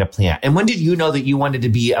favorite kind of plant? And when did you know that you wanted to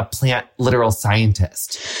be a plant literal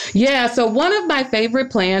scientist? Yeah. So one of my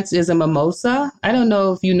favorite plants is a mimosa. I don't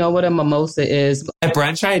know if you know what a mimosa is. At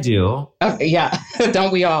brunch, I do. Okay, yeah.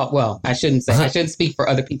 Don't we all? Well, I shouldn't say, I shouldn't speak for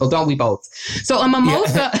other people. Don't we both? So a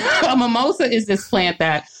mimosa, a mimosa is this plant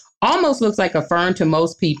that almost looks like a fern to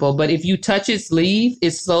most people, but if you touch its leaf,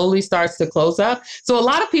 it slowly starts to close up. So a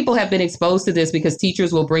lot of people have been exposed to this because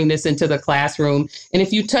teachers will bring this into the classroom. And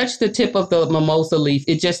if you touch the tip of the mimosa leaf,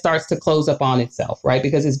 it just starts to close up on itself, right?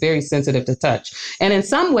 Because it's very sensitive to touch. And in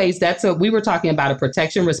some ways, we were talking about a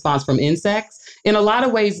protection response from insects. In a lot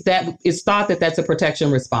of ways, that it's thought that that's a protection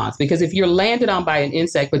response, because if you're landed on by an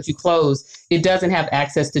insect, but you close, it doesn't have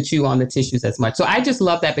access to chew on the tissues as much. So I just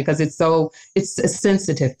love that because it's a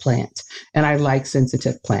sensitive plant, and I like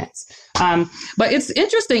sensitive plants. But it's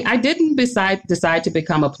interesting. I didn't decide to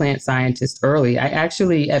become a plant scientist early. I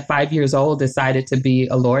actually, at 5 years old, decided to be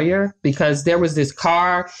a lawyer because there was this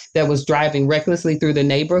car that was driving recklessly through the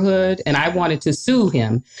neighborhood, and I wanted to sue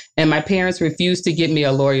him. And my parents refused to get me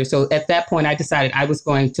a lawyer. So at that point, I decided I was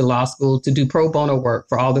going to law school to do pro bono work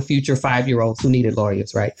for all the future 5-year-olds who needed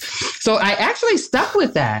lawyers, right? So I actually stuck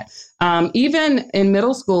with that. Even in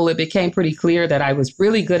middle school, it became pretty clear that I was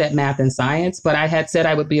really good at math and science, but I had said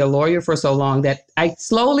I would be a lawyer for so long that I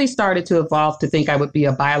slowly started to evolve to think I would be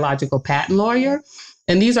a biological patent lawyer.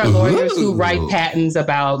 And these are lawyers who write patents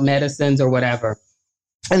about medicines or whatever.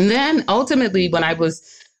 And then ultimately, when I was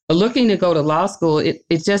looking to go to law school, it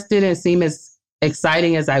just didn't seem as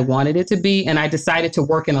exciting as I wanted it to be. And I decided to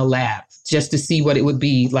work in a lab just to see what it would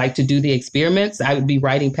be like to do the experiments I would be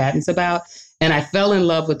writing patents about. And I fell in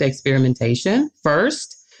love with experimentation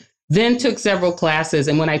first, then took several classes.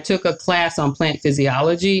 And when I took a class on plant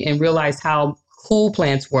physiology and realized how cool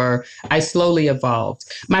plants were, I slowly evolved.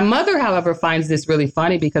 My mother, however, finds this really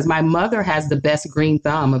funny because my mother has the best green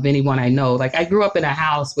thumb of anyone I know. Like I grew up in a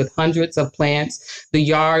house with hundreds of plants. The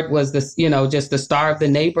yard was just the star of the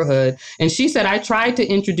neighborhood. And she said, I tried to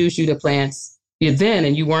introduce you to plants then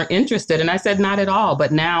and you weren't interested. And I said, not at all.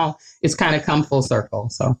 But now it's kind of come full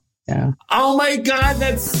circle. So. Yeah. Oh my God,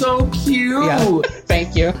 that's so cute. Yeah,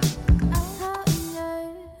 thank you.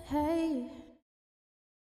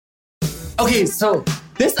 Okay, so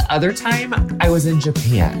this other time I was in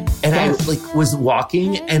Japan and I was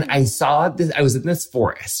walking and I saw this, I was in this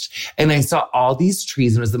forest and I saw all these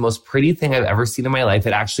trees and it was the most pretty thing I've ever seen in my life.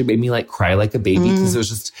 It actually made me cry like a baby because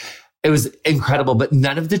it was incredible, but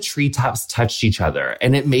none of the treetops touched each other.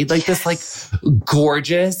 And it made this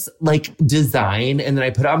gorgeous design. And then I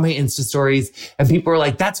put it on my Insta stories and people were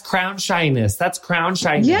like, that's crown shyness. That's crown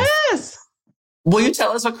shyness. Yes. Will you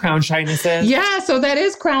tell us what crown shyness is? Yeah, so that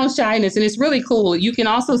is crown shyness, and it's really cool. You can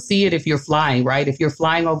also see it if you're flying, right? If you're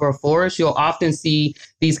flying over a forest, you'll often see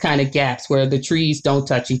these kind of gaps where the trees don't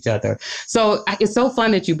touch each other. So it's so fun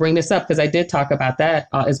that you bring this up because I did talk about that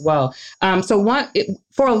as well.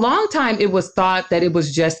 For a long time, it was thought that it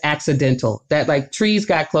was just accidental, that trees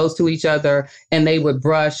got close to each other and they would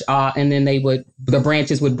brush and then the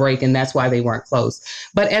branches would break and that's why they weren't close.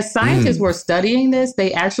 But as scientists were studying this,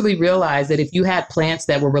 they actually realized that if you had plants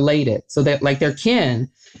that were related, so that they're kin,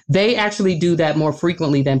 they actually do that more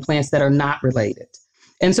frequently than plants that are not related.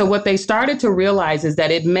 And so what they started to realize is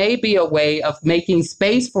that it may be a way of making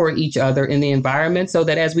space for each other in the environment so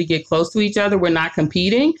that as we get close to each other, we're not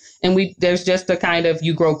competing. And there's just a kind of,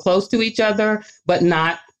 you grow close to each other, but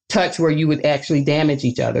not touch where you would actually damage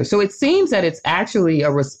each other. So it seems that it's actually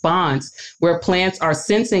a response where plants are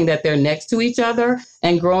sensing that they're next to each other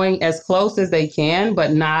and growing as close as they can,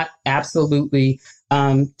 but not absolutely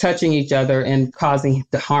touching each other and causing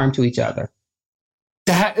the harm to each other.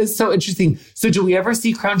 That is so interesting. So do we ever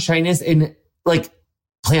see crown shyness in like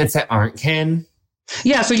plants that aren't kin?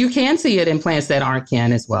 Yeah, so you can see it in plants that aren't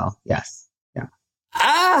kin as well. Yes.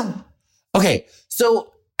 Yeah. Okay.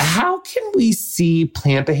 So how can we see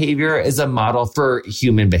plant behavior as a model for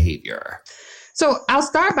human behavior? So I'll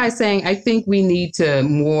start by saying I think we need to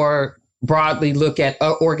more broadly look at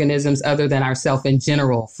organisms other than ourselves in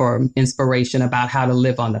general for inspiration about how to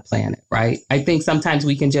live on the planet, right? I think sometimes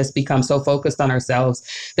we can just become so focused on ourselves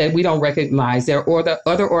that we don't recognize there are the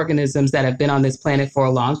other organisms that have been on this planet for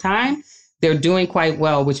a long time. They're doing quite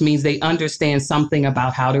well, which means they understand something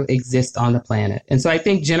about how to exist on the planet. And so I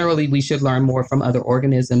think generally we should learn more from other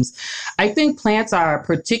organisms. I think plants are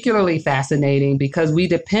particularly fascinating because we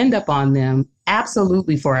depend upon them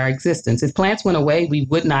absolutely for our existence. If plants went away, we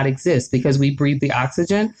would not exist because we breathe the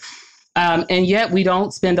oxygen. And yet we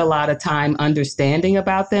don't spend a lot of time understanding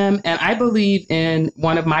about them. And I believe in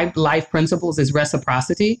one of my life principles is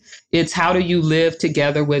reciprocity. It's how do you live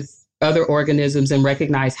together with other organisms and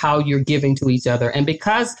recognize how you're giving to each other. And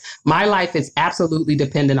because my life is absolutely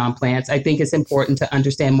dependent on plants, I think it's important to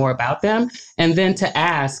understand more about them and then to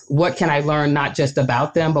ask, what can I learn not just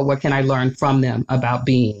about them, but what can I learn from them about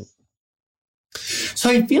being? So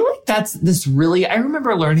I feel like that's this really, I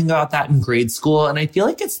remember learning about that in grade school. And I feel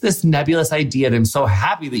like it's this nebulous idea. And I'm so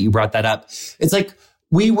happy that you brought that up. It's like,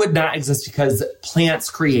 we would not exist because plants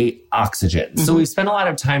create oxygen. Mm-hmm. So we've spent a lot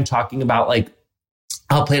of time talking about like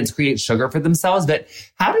how plants create sugar for themselves, but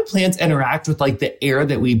how do plants interact with like the air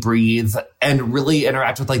that we breathe and really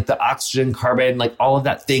interact with like the oxygen, carbon, like all of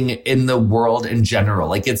that thing in the world in general?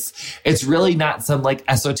 Like it's really not some like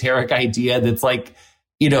esoteric idea that's like,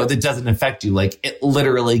 you know, that doesn't affect you. Like it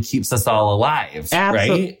literally keeps us all alive,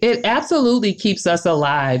 right? It absolutely keeps us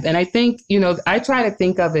alive. And I think, you know, I try to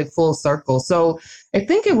think of it full circle. So I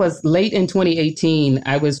think it was late in 2018,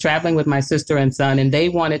 I was traveling with my sister and son, and they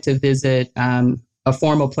wanted to visit a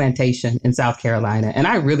formal plantation in South Carolina. And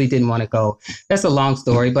I really didn't want to go. That's a long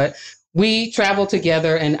story, but we traveled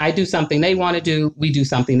together and I do something they want to do. We do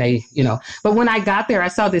something they, you know, but when I got there, I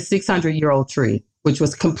saw this 600-year-old tree, which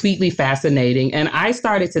was completely fascinating. And I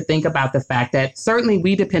started to think about the fact that certainly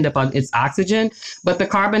we depend upon its oxygen, but the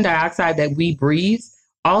carbon dioxide that we breathe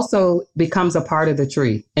also becomes a part of the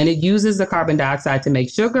tree. And it uses the carbon dioxide to make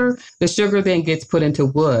sugar. The sugar then gets put into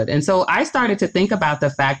wood. And so I started to think about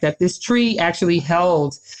the fact that this tree actually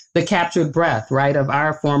held the captured breath, right, of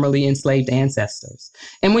our formerly enslaved ancestors.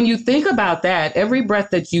 And when you think about that, every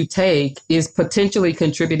breath that you take is potentially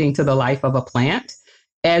contributing to the life of a plant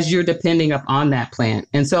as you're depending upon that plant.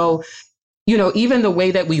 And so, you know, even the way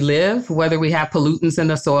that we live, whether we have pollutants in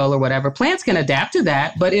the soil or whatever, plants can adapt to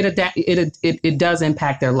that, but it does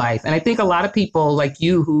impact their life. And I think a lot of people like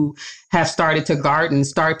you who have started to garden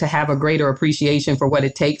start to have a greater appreciation for what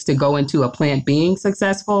it takes to go into a plant being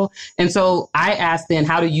successful. And so I asked then,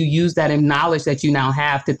 how do you use that knowledge that you now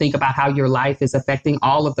have to think about how your life is affecting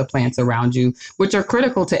all of the plants around you, which are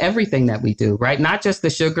critical to everything that we do, right? Not just the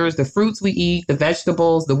sugars, the fruits we eat, the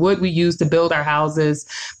vegetables, the wood we use to build our houses.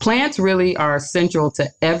 Plants really are central to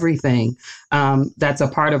everything that's a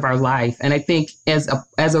part of our life. And I think as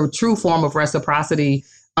a true form of reciprocity,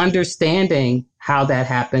 understanding how that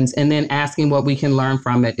happens and then asking what we can learn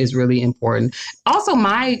from it is really important. Also,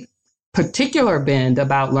 my particular bend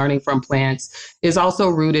about learning from plants is also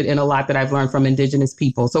rooted in a lot that I've learned from indigenous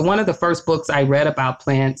people. So one of the first books I read about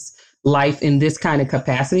plants life in this kind of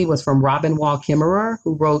capacity was from Robin Wall Kimmerer,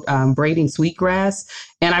 who wrote Braiding Sweetgrass.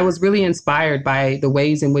 And I was really inspired by the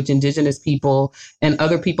ways in which indigenous people and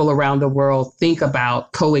other people around the world think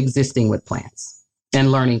about coexisting with plants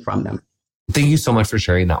and learning from them. Thank you so much for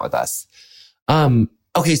sharing that with us.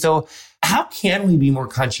 Okay, so how can we be more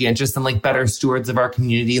conscientious and like better stewards of our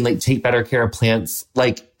community and like take better care of plants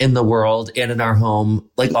like in the world and in our home,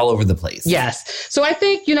 like all over the place? Yes. So I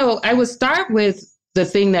think, you know, I would start with the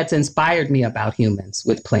thing that's inspired me about humans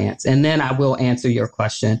with plants, and then I will answer your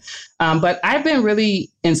question. But I've been really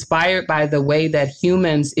inspired by the way that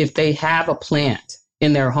humans, if they have a plant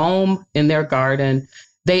in their home, in their garden,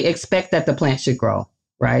 they expect that the plant should grow.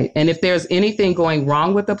 right? And if there's anything going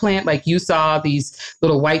wrong with the plant, like you saw these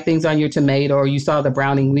little white things on your tomato or you saw the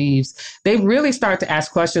browning leaves, they really start to ask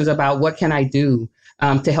questions about what can I do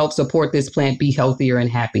to help support this plant be healthier and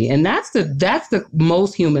happy. And that's the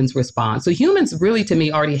most humans respond. So humans really, to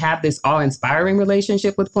me, already have this awe-inspiring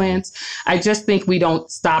relationship with plants. I just think we don't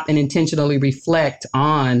stop and intentionally reflect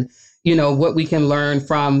on, you know, what we can learn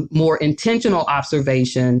from more intentional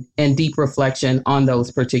observation and deep reflection on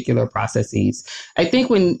those particular processes. I think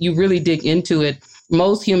when you really dig into it,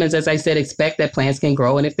 most humans, as I said, expect that plants can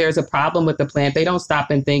grow. And if there's a problem with the plant, they don't stop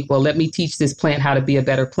and think, well, let me teach this plant how to be a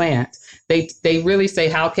better plant. They really say,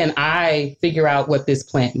 how can I figure out what this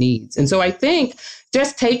plant needs? And so I think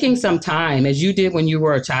just taking some time, as you did when you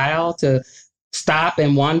were a child, to stop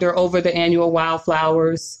and wander over the annual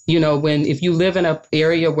wildflowers. You know, if you live in an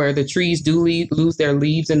area where the trees do lose their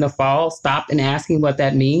leaves in the fall, stop and asking what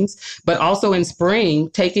that means. But also in spring,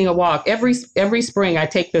 taking a walk. Every spring, I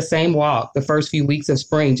take the same walk the first few weeks of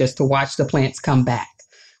spring just to watch the plants come back,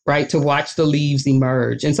 right? To watch the leaves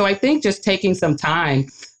emerge. And so I think just taking some time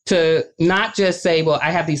to not just say, well, I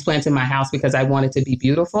have these plants in my house because I want it to be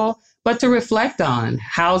beautiful, but to reflect on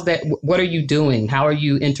what are you doing? How are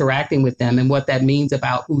you interacting with them and what that means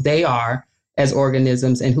about who they are as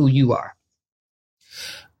organisms and who you are.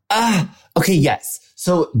 Okay, yes.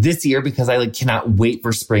 So this year, because I cannot wait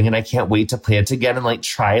for spring and I can't wait to plant again and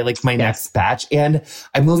try my next batch. And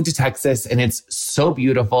I moved to Texas and it's so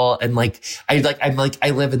beautiful. And I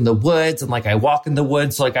live in the woods and I walk in the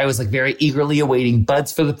woods. So I was very eagerly awaiting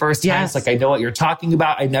buds for the first time. Yes. It's I know what you're talking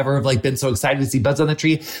about. I never have been so excited to see buds on the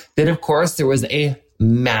tree. Then of course there was a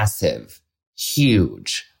massive,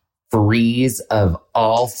 huge freeze of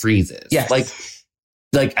all freezes. Yes. My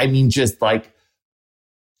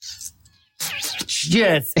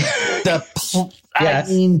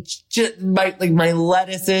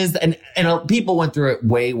lettuces and people went through it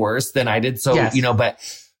way worse than I did. So, yes.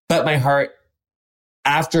 But my heart,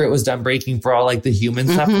 after it was done breaking for all the human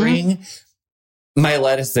suffering, my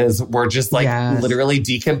lettuces were just literally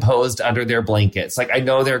decomposed under their blankets. I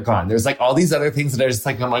know they're gone. There's all these other things that are just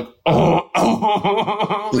yes.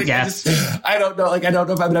 I don't know. I don't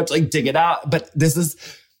know if I'm gonna have to dig it out, but this is,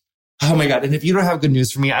 oh my God. And if you don't have good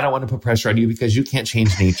news for me, I don't want to put pressure on you because you can't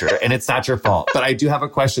change nature and it's not your fault. But I do have a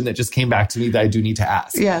question that just came back to me that I do need to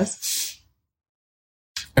ask. Yes.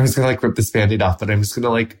 I'm just going to rip this Band-Aid off, but I'm just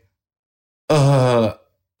going to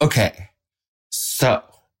okay. So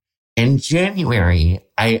in January,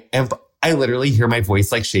 I literally hear my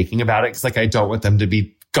voice shaking about it because I don't want them to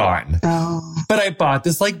be gone. Oh. But I bought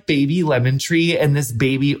this baby lemon tree and this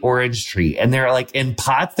baby orange tree. And they're in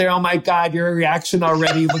pots there. Oh my God, your reaction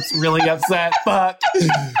already looks really upset. Fuck.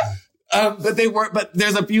 But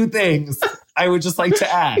there's a few things I would just like to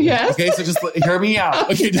add. Yes. Okay, so just hear me out.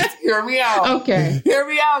 Okay, just hear me out. Okay. Hear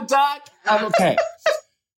me out, Doc. Okay.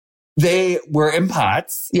 They were in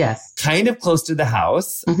pots. Yes. Kind of close to the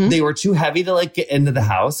house. Mm-hmm. They were too heavy to get into the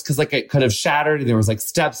house because it could have shattered and there was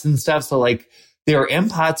steps and stuff. So they were in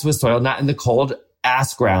pots with soil, not in the cold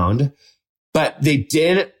ass ground, but they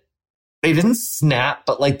didn't snap,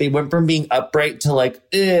 but they went from being upright to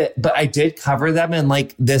but I did cover them in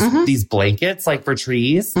these blankets, for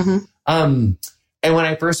trees. Mm-hmm. And when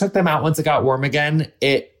I first took them out, once it got warm again,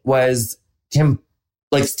 it was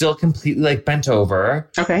still completely bent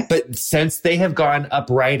over. Okay. But since they have gone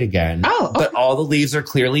upright again, but all the leaves are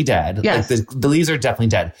clearly dead. Yes. The leaves are definitely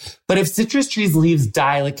dead. But if citrus trees' leaves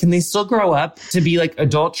die, can they still grow up to be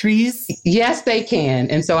adult trees? Yes, they can.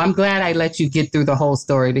 And so I'm glad I let you get through the whole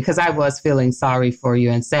story because I was feeling sorry for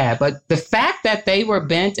you and sad. But the fact that they were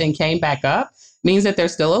bent and came back up means that they're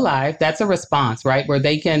still alive. That's a response, right? Where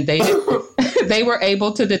they were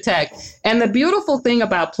able to detect. And the beautiful thing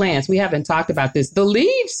about plants, we haven't talked about this, the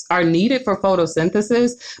leaves are needed for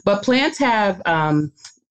photosynthesis, but plants have,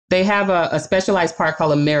 they have a specialized part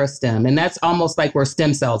called a meristem, and that's almost where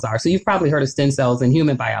stem cells are. So you've probably heard of stem cells in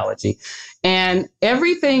human biology. And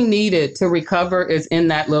everything needed to recover is in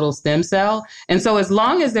that little stem cell. And so as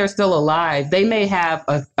long as they're still alive, they may have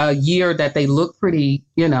a year that they look pretty,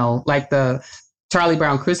 like the Charlie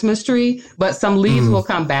Brown Christmas tree, but some leaves will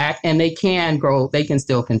come back and they can grow. They can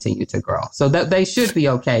still continue to grow. So they should be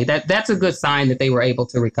okay. That's a good sign that they were able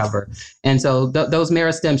to recover. And so those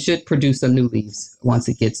meristems should produce some new leaves once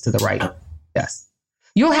it gets to the right. Yes.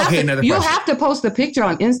 You'll have to post a picture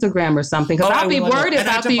on Instagram or something because I'll be worried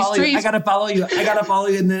about these trees. I gotta follow you.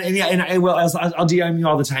 And I will. I'll DM you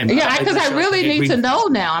all the time. Yeah, because I really need to know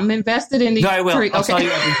now. I'm invested in these. No, I will. trees. I'll tell you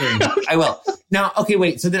everything. I will. Now, okay,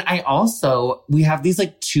 wait. So then we have these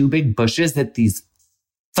 2 big bushes that these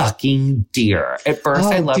fucking deer. At first,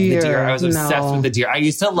 I loved the deer. I was obsessed with the deer. I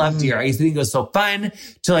used to love deer. I used to think it was so fun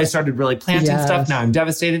till I started really planting stuff. Now I'm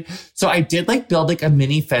devastated. So I did like build like a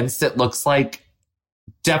mini fence that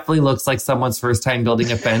definitely looks like someone's first time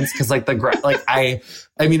building a fence. Cause like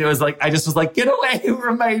I mean, it was like, I just was like, get away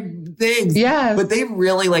from my things. Yeah. But they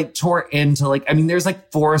really like tore into like, I mean, there's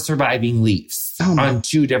like 4 surviving leaves on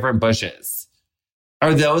 2 different bushes.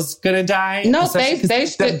 Are those going to die? No, they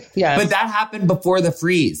should. Yeah. But that happened before the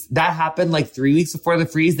freeze. That happened like 3 weeks before the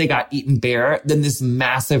freeze. They got eaten bare. Then this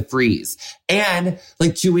massive freeze. And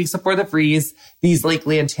like 2 weeks before the freeze, these like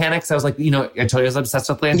lantanics, I was like, I told you I was obsessed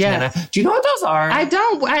with lantana. Yeah. Do you know what those are? I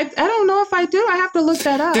don't know if I do. I have to look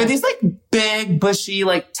that up. They're these like big, bushy,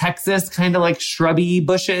 like Texas kind of like shrubby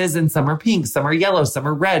bushes. And some are pink, some are yellow, some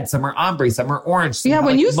are red, some are ombre, some are orange. Yeah,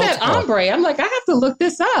 when you said ombre, I'm like, I have to look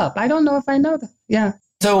this up. I don't know if I know that. Yeah.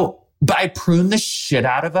 So, but I pruned the shit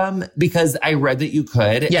out of them because I read that you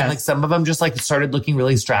could. Yeah. And like some of them just like started looking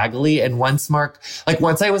really straggly. And once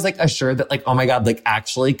I was like assured that like, oh my God, like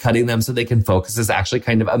actually cutting them so they can focus is actually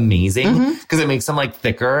kind of amazing because it makes them like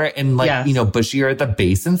thicker and like, bushier at the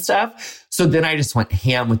base and stuff. So then I just went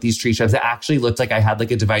ham with these tree shrubs. It actually looked like I had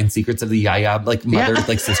like a Divine Secrets of the Yaya, like mother,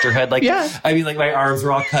 like sisterhood. Like, I mean, like my arms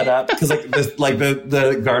were all cut up because like this, like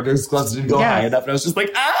the gardener's gloves didn't go high enough. And I was just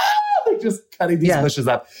like, like just cutting these bushes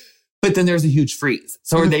up. But then there's a huge freeze.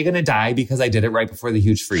 So are they going to die because I did it right before the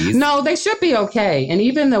huge freeze? No, they should be okay. And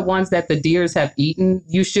even the ones that the deers have eaten,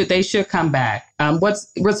 they should come back.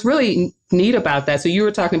 What's really neat about that? So you were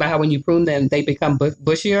talking about how when you prune them, they become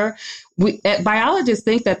bushier. Biologists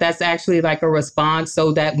think that that's actually like a response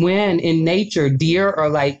so that when in nature, deer are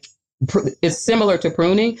like, it's similar to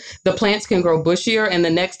pruning, the plants can grow bushier. And the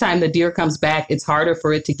next time the deer comes back, it's harder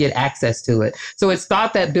for it to get access to it. So it's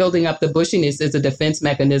thought that building up the bushiness is a defense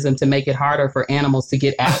mechanism to make it harder for animals to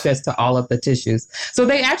get access to all of the tissues. So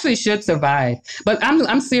they actually should survive. But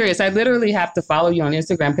I'm serious. I literally have to follow you on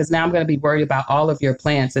Instagram because now I'm going to be worried about all of your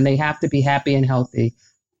plants and they have to be happy and healthy.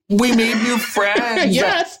 We made new friends.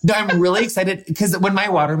 Yes. I'm really excited because when my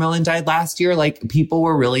watermelon died last year, like people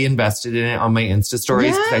were really invested in it on my Insta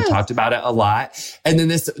stories because I talked about it a lot. And then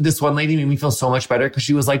this one lady made me feel so much better because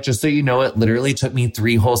she was like, just so you know, it literally took me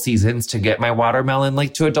 3 whole seasons to get my watermelon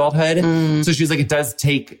like to adulthood. So she was like, it does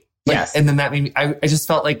take. Like, and then that made me, I just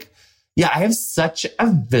felt like, I have such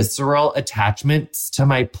a visceral attachment to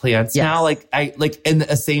my plants now. Like in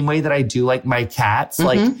the same way that I do like my cats,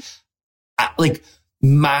 like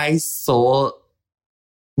my soul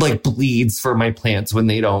like bleeds for my plants when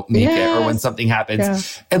they don't make it or when something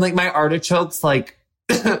happens. And like my artichokes, like,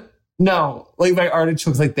 no, like my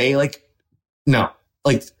artichokes, like they like, no,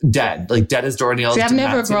 like dead as doornails. See, I've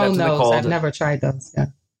never grown those. I've never tried those. Yeah.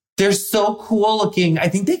 They're so cool looking. I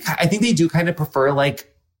think they do kind of prefer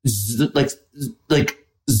like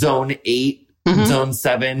zone 8, zone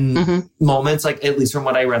 7 moments, like at least from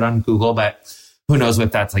what I read on Google, but who knows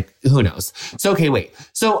if that's like, who knows? So, okay, wait.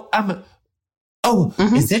 So,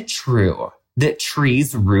 is it true that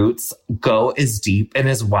trees' roots go as deep and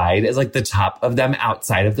as wide as like the top of them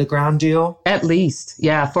outside of the ground do? At least.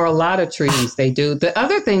 Yeah. For a lot of trees, they do. The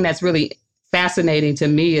other thing that's really fascinating to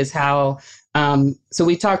me is how, so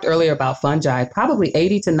we talked earlier about fungi. Probably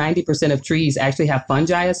 80 to 90% of trees actually have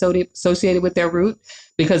fungi associated with their root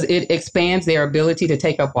because it expands their ability to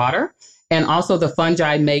take up water. And also the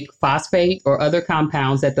fungi make phosphate or other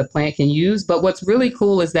compounds that the plant can use. But what's really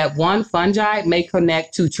cool is that one fungi may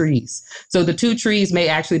connect 2 trees. So the 2 trees may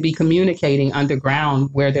actually be communicating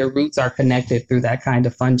underground where their roots are connected through that kind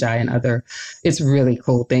of fungi and it's really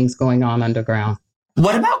cool things going on underground.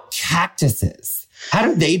 What about cactuses? How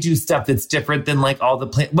do they do stuff that's different than like all the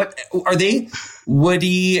plant? What are they?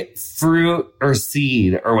 Woody, fruit, or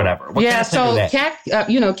seed, or whatever? What kind of so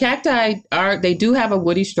cacti they do have a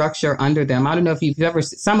woody structure under them. I don't know if you've ever.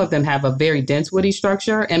 Some of them have a very dense woody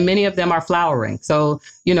structure, and many of them are flowering. So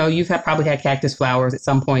you've probably had cactus flowers at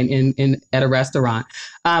some point at a restaurant.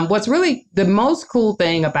 What's really the most cool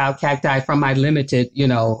thing about cacti from my limited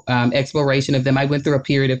exploration of them, I went through a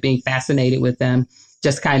period of being fascinated with them.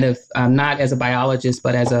 Just kind of not as a biologist,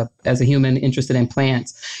 but as a human interested in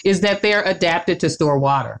plants, is that they're adapted to store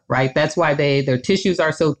water, right? That's why their tissues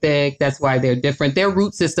are so thick. That's why they're different. Their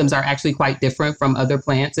root systems are actually quite different from other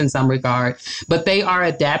plants in some regard, but they are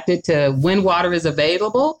adapted to when water is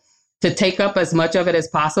available to take up as much of it as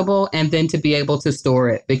possible and then to be able to store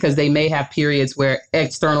it because they may have periods where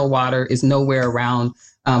external water is nowhere around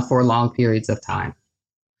for long periods of time.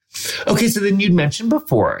 Okay, so then you'd mentioned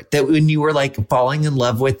before that when you were like falling in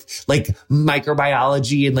love with like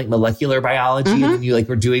microbiology and like molecular biology, and then you like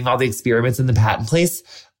were doing all the experiments in the patent place,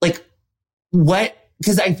 like what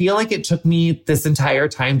because I feel like it took me this entire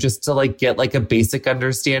time just to like get like a basic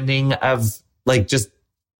understanding of like just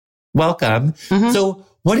welcome. Mm-hmm. So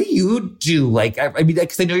what do you do? Like, I mean,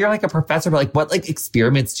 because I know you're like a professor, but like what like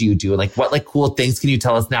experiments do you do? Like what like cool things can you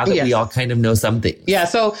tell us now that we all kind of know something? Yeah.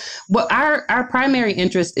 So what our primary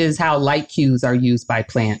interest is how light cues are used by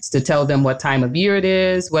plants to tell them what time of year it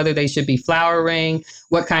is, whether they should be flowering,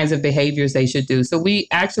 what kinds of behaviors they should do. So we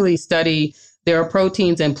actually study. There are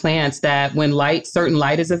proteins in plants that when certain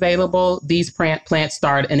light is available, these plants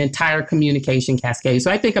start an entire communication cascade.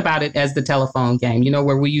 So I think about it as the telephone game,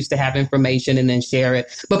 where we used to have information and then share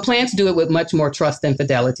it. But plants do it with much more trust and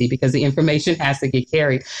fidelity because the information has to get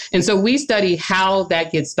carried. And so we study how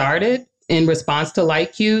that gets started in response to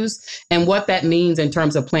light cues and what that means in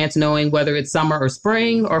terms of plants knowing whether it's summer or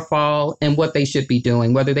spring or fall and what they should be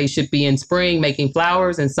doing, whether they should be in spring making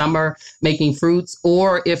flowers and summer making fruits,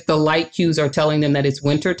 or if the light cues are telling them that it's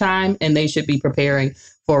winter time and they should be preparing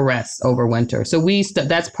for rest over winter. So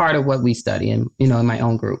that's part of what we study in my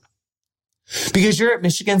own group. Because you're at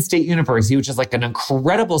Michigan State University, which is like an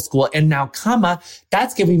incredible school. And now,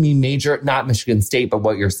 that's giving me not Michigan State, but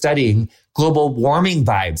what you're studying, global warming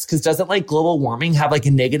vibes. Because doesn't like global warming have like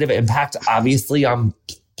a negative impact, obviously, on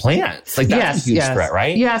plants? Like that's a huge threat,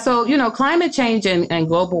 right? Yeah. So, climate change and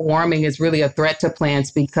global warming is really a threat to plants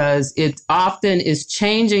because it often is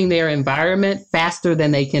changing their environment faster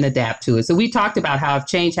than they can adapt to it. So we talked about how if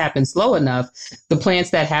change happens slow enough, the plants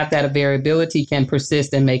that have that variability can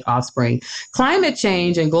persist and make offspring. Climate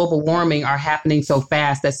change and global warming are happening so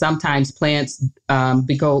fast that sometimes plants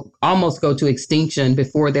almost go to extinction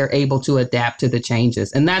before they're able to adapt to the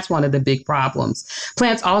changes. And that's one of the big problems.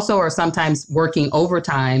 Plants also are sometimes working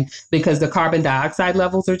overtime because the carbon dioxide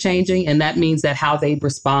levels are changing. And that means that how they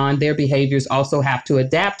respond, their behaviors also have to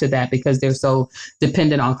adapt to that because they're so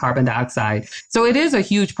dependent on carbon dioxide. So it is a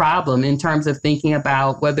huge problem in terms of thinking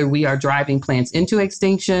about whether we are driving plants into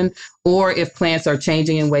extinction or if plants are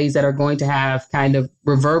changing in ways that are going to have kind of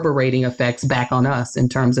reverberating effects back on us in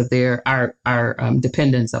terms of our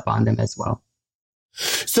dependence upon them as well.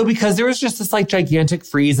 So because there was just this like gigantic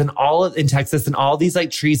freeze in Texas and all these like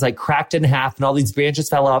trees like cracked in half and all these branches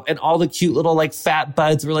fell off and all the cute little like fat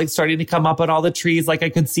buds were like starting to come up on all the trees. Like I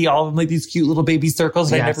could see all of them like these cute little baby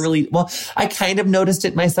circles. And I kind of noticed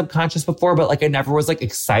it in my subconscious before, but like I never was like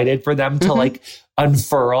excited for them to like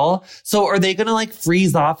unfurl. So are they going to like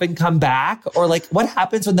freeze off and come back? Or like what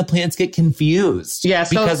happens when the plants get confused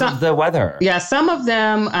because of the weather? Yeah, some of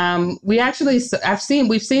them,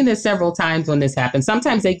 we've seen this several times when this happens.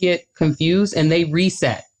 Sometimes they get confused and they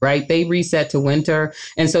reset, right? They reset to winter.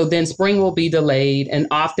 And so then spring will be delayed and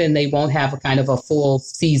often they won't have a kind of a full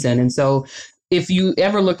season. And so if you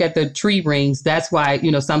ever look at the tree rings, that's why,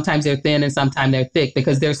 sometimes they're thin and sometimes they're thick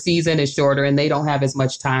because their season is shorter and they don't have as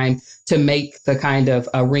much time to make the kind of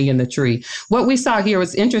ring in the tree. What we saw here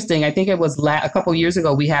was interesting. I think it was a couple years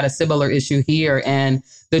ago, we had a similar issue here and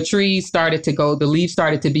the leaves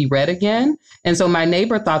started to be red again. And so my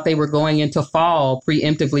neighbor thought they were going into fall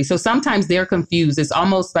preemptively. So sometimes they're confused. It's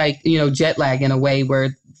almost like, jet lag in a way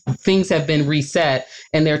where things have been reset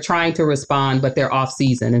and they're trying to respond, but they're off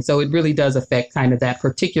season. And so it really does affect kind of that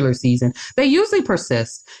particular season. They usually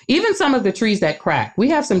persist. Even some of the trees that crack. We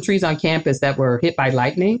have some trees on campus that were hit by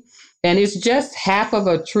lightning and it's just half of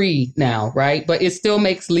a tree now, right? But it still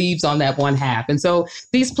makes leaves on that one half. And so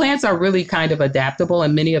these plants are really kind of adaptable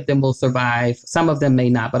and many of them will survive. Some of them may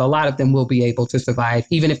not, but a lot of them will be able to survive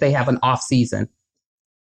even if they have an off season.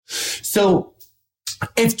 So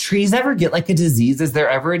if trees ever get like a disease, is there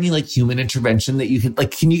ever any like human intervention that you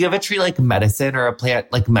can you give a tree like medicine or a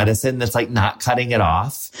plant like medicine that's like not cutting it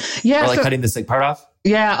off? Yeah. Or like cutting the sick part off?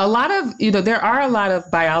 Yeah. A lot of, there are a lot of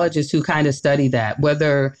biologists who kind of study that,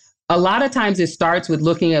 a lot of times it starts with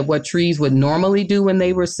looking at what trees would normally do when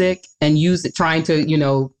they were sick and trying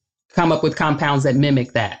to, come up with compounds that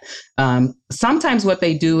mimic that. Sometimes what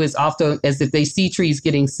they do is often as if they see trees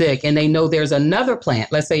getting sick and they know there's another plant,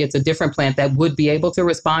 let's say it's a different plant that would be able to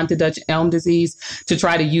respond to Dutch elm disease, to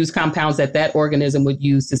try to use compounds that organism would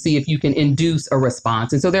use to see if you can induce a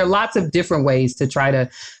response. And so there are lots of different ways to try to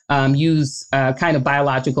use kind of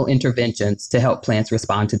biological interventions to help plants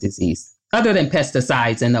respond to disease, other than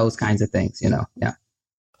pesticides and those kinds of things, yeah.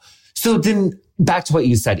 So then back to what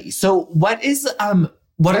you study. So what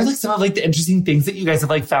are like some of like the interesting things that you guys have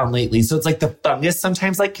like found lately? So it's like the fungus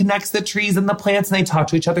sometimes like connects the trees and the plants and they talk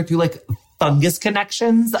to each other through like fungus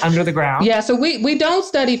connections under the ground? Yeah, so we don't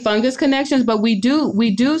study fungus connections, but we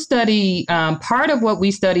do study, part of what we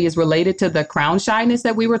study is related to the crown shyness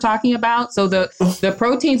that we were talking about. So the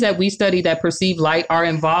proteins that we study that perceive light are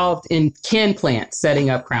involved in kin plants setting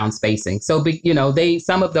up crown spacing. So,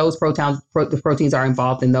 some of those proteins are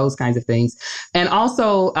involved in those kinds of things. And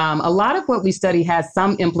also, a lot of what we study has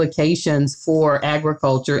some implications for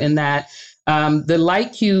agriculture in that the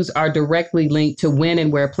light cues are directly linked to when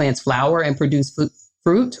and where plants flower and produce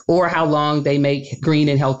fruit, or how long they make green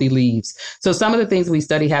and healthy leaves. So some of the things we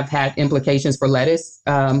study have had implications for lettuce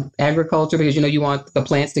agriculture, because, you want the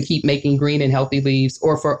plants to keep making green and healthy leaves,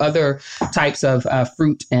 or for other types of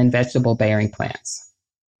fruit and vegetable bearing plants.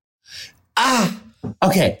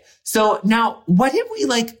 Okay. So now what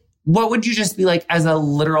would you just be like as a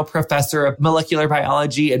literal professor of molecular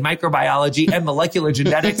biology and microbiology and molecular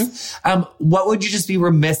genetics? What would you just be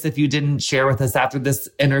remiss if you didn't share with us after this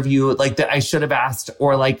interview, like that I should have asked,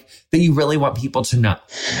 or like that you really want people to know?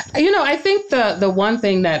 I think the one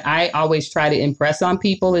thing that I always try to impress on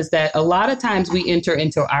people is that a lot of times we enter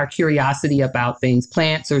into our curiosity about things,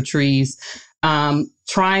 plants or trees,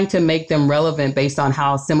 trying to make them relevant based on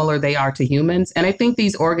how similar they are to humans. And I think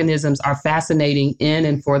these organisms are fascinating in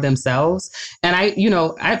and for themselves. And I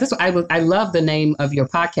love the name of your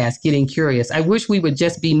podcast, Getting Curious. I wish we would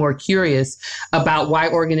just be more curious about why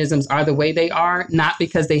organisms are the way they are, not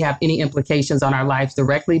because they have any implications on our lives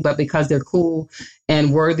directly, but because they're cool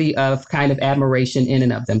and worthy of kind of admiration in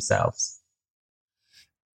and of themselves.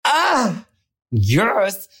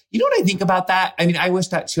 Yes. You know what I think about that? I mean, I wish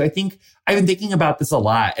that too. I think I've been thinking about this a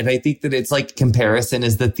lot. And I think that it's like comparison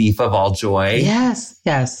is the thief of all joy. Yes.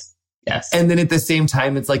 And then at the same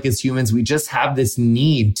time, it's like as humans, we just have this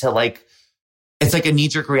need to it's like a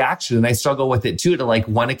knee-jerk reaction. And I struggle with it too, to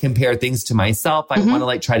want to compare things to myself. I want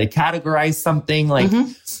to try to categorize something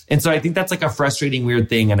and so I think that's like a frustrating, weird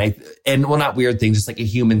thing. And not weird thing, just like a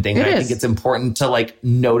human thing. And I think it's important to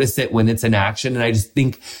notice it when it's in action. And I just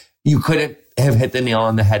think you couldn't have hit the nail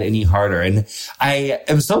on the head any harder. And I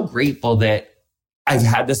am so grateful that I've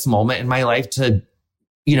had this moment in my life to,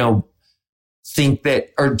 think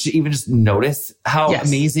that, or to even just notice how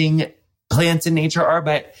amazing plants in nature are.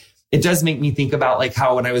 But it does make me think about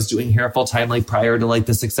how when I was doing hair full time, prior to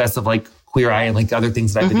the success of Queer Eye and other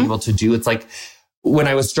things that I've been able to do, it's when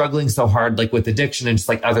I was struggling so hard, with addiction and just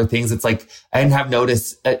other things, it's I didn't have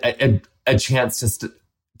notice a chance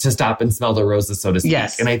to stop and smell the roses, so to speak.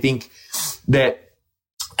 Yes. And I think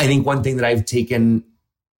one thing that I've taken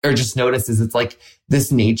or just noticed is it's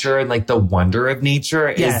this nature and the wonder of nature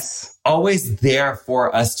is always there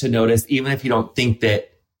for us to notice, even if you don't think that,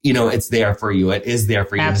 it's there for you. It is there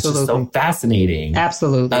for you. Absolutely. It's just so fascinating.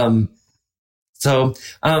 Absolutely.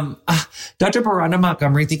 Dr. Beronda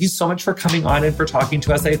Montgomery, thank you so much for coming on and for talking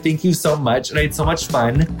to us. I thank you so much. And I had so much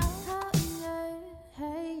fun.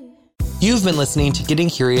 You've been listening to Getting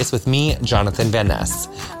Curious with me, Jonathan Van Ness.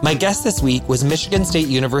 My guest this week was Michigan State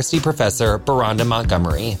University professor Beronda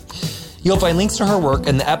Montgomery. You'll find links to her work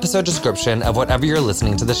in the episode description of whatever you're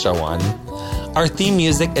listening to the show on. Our theme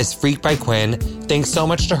music is Freak by Quinn. Thanks so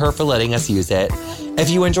much to her for letting us use it. If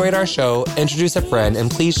you enjoyed our show, introduce a friend and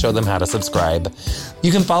please show them how to subscribe.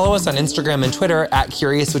 You can follow us on Instagram and Twitter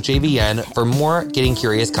 @CuriousWithJVN for more Getting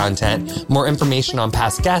Curious content, more information on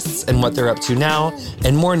past guests and what they're up to now,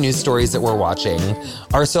 and more news stories that we're watching.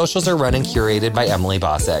 Our socials are run and curated by Emily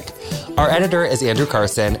Bosick. Our editor is Andrew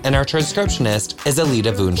Carson, and our transcriptionist is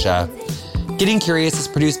Alita Vunsha. Getting Curious is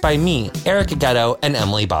produced by me, Erica Ghetto, and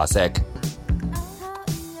Emily Bosick.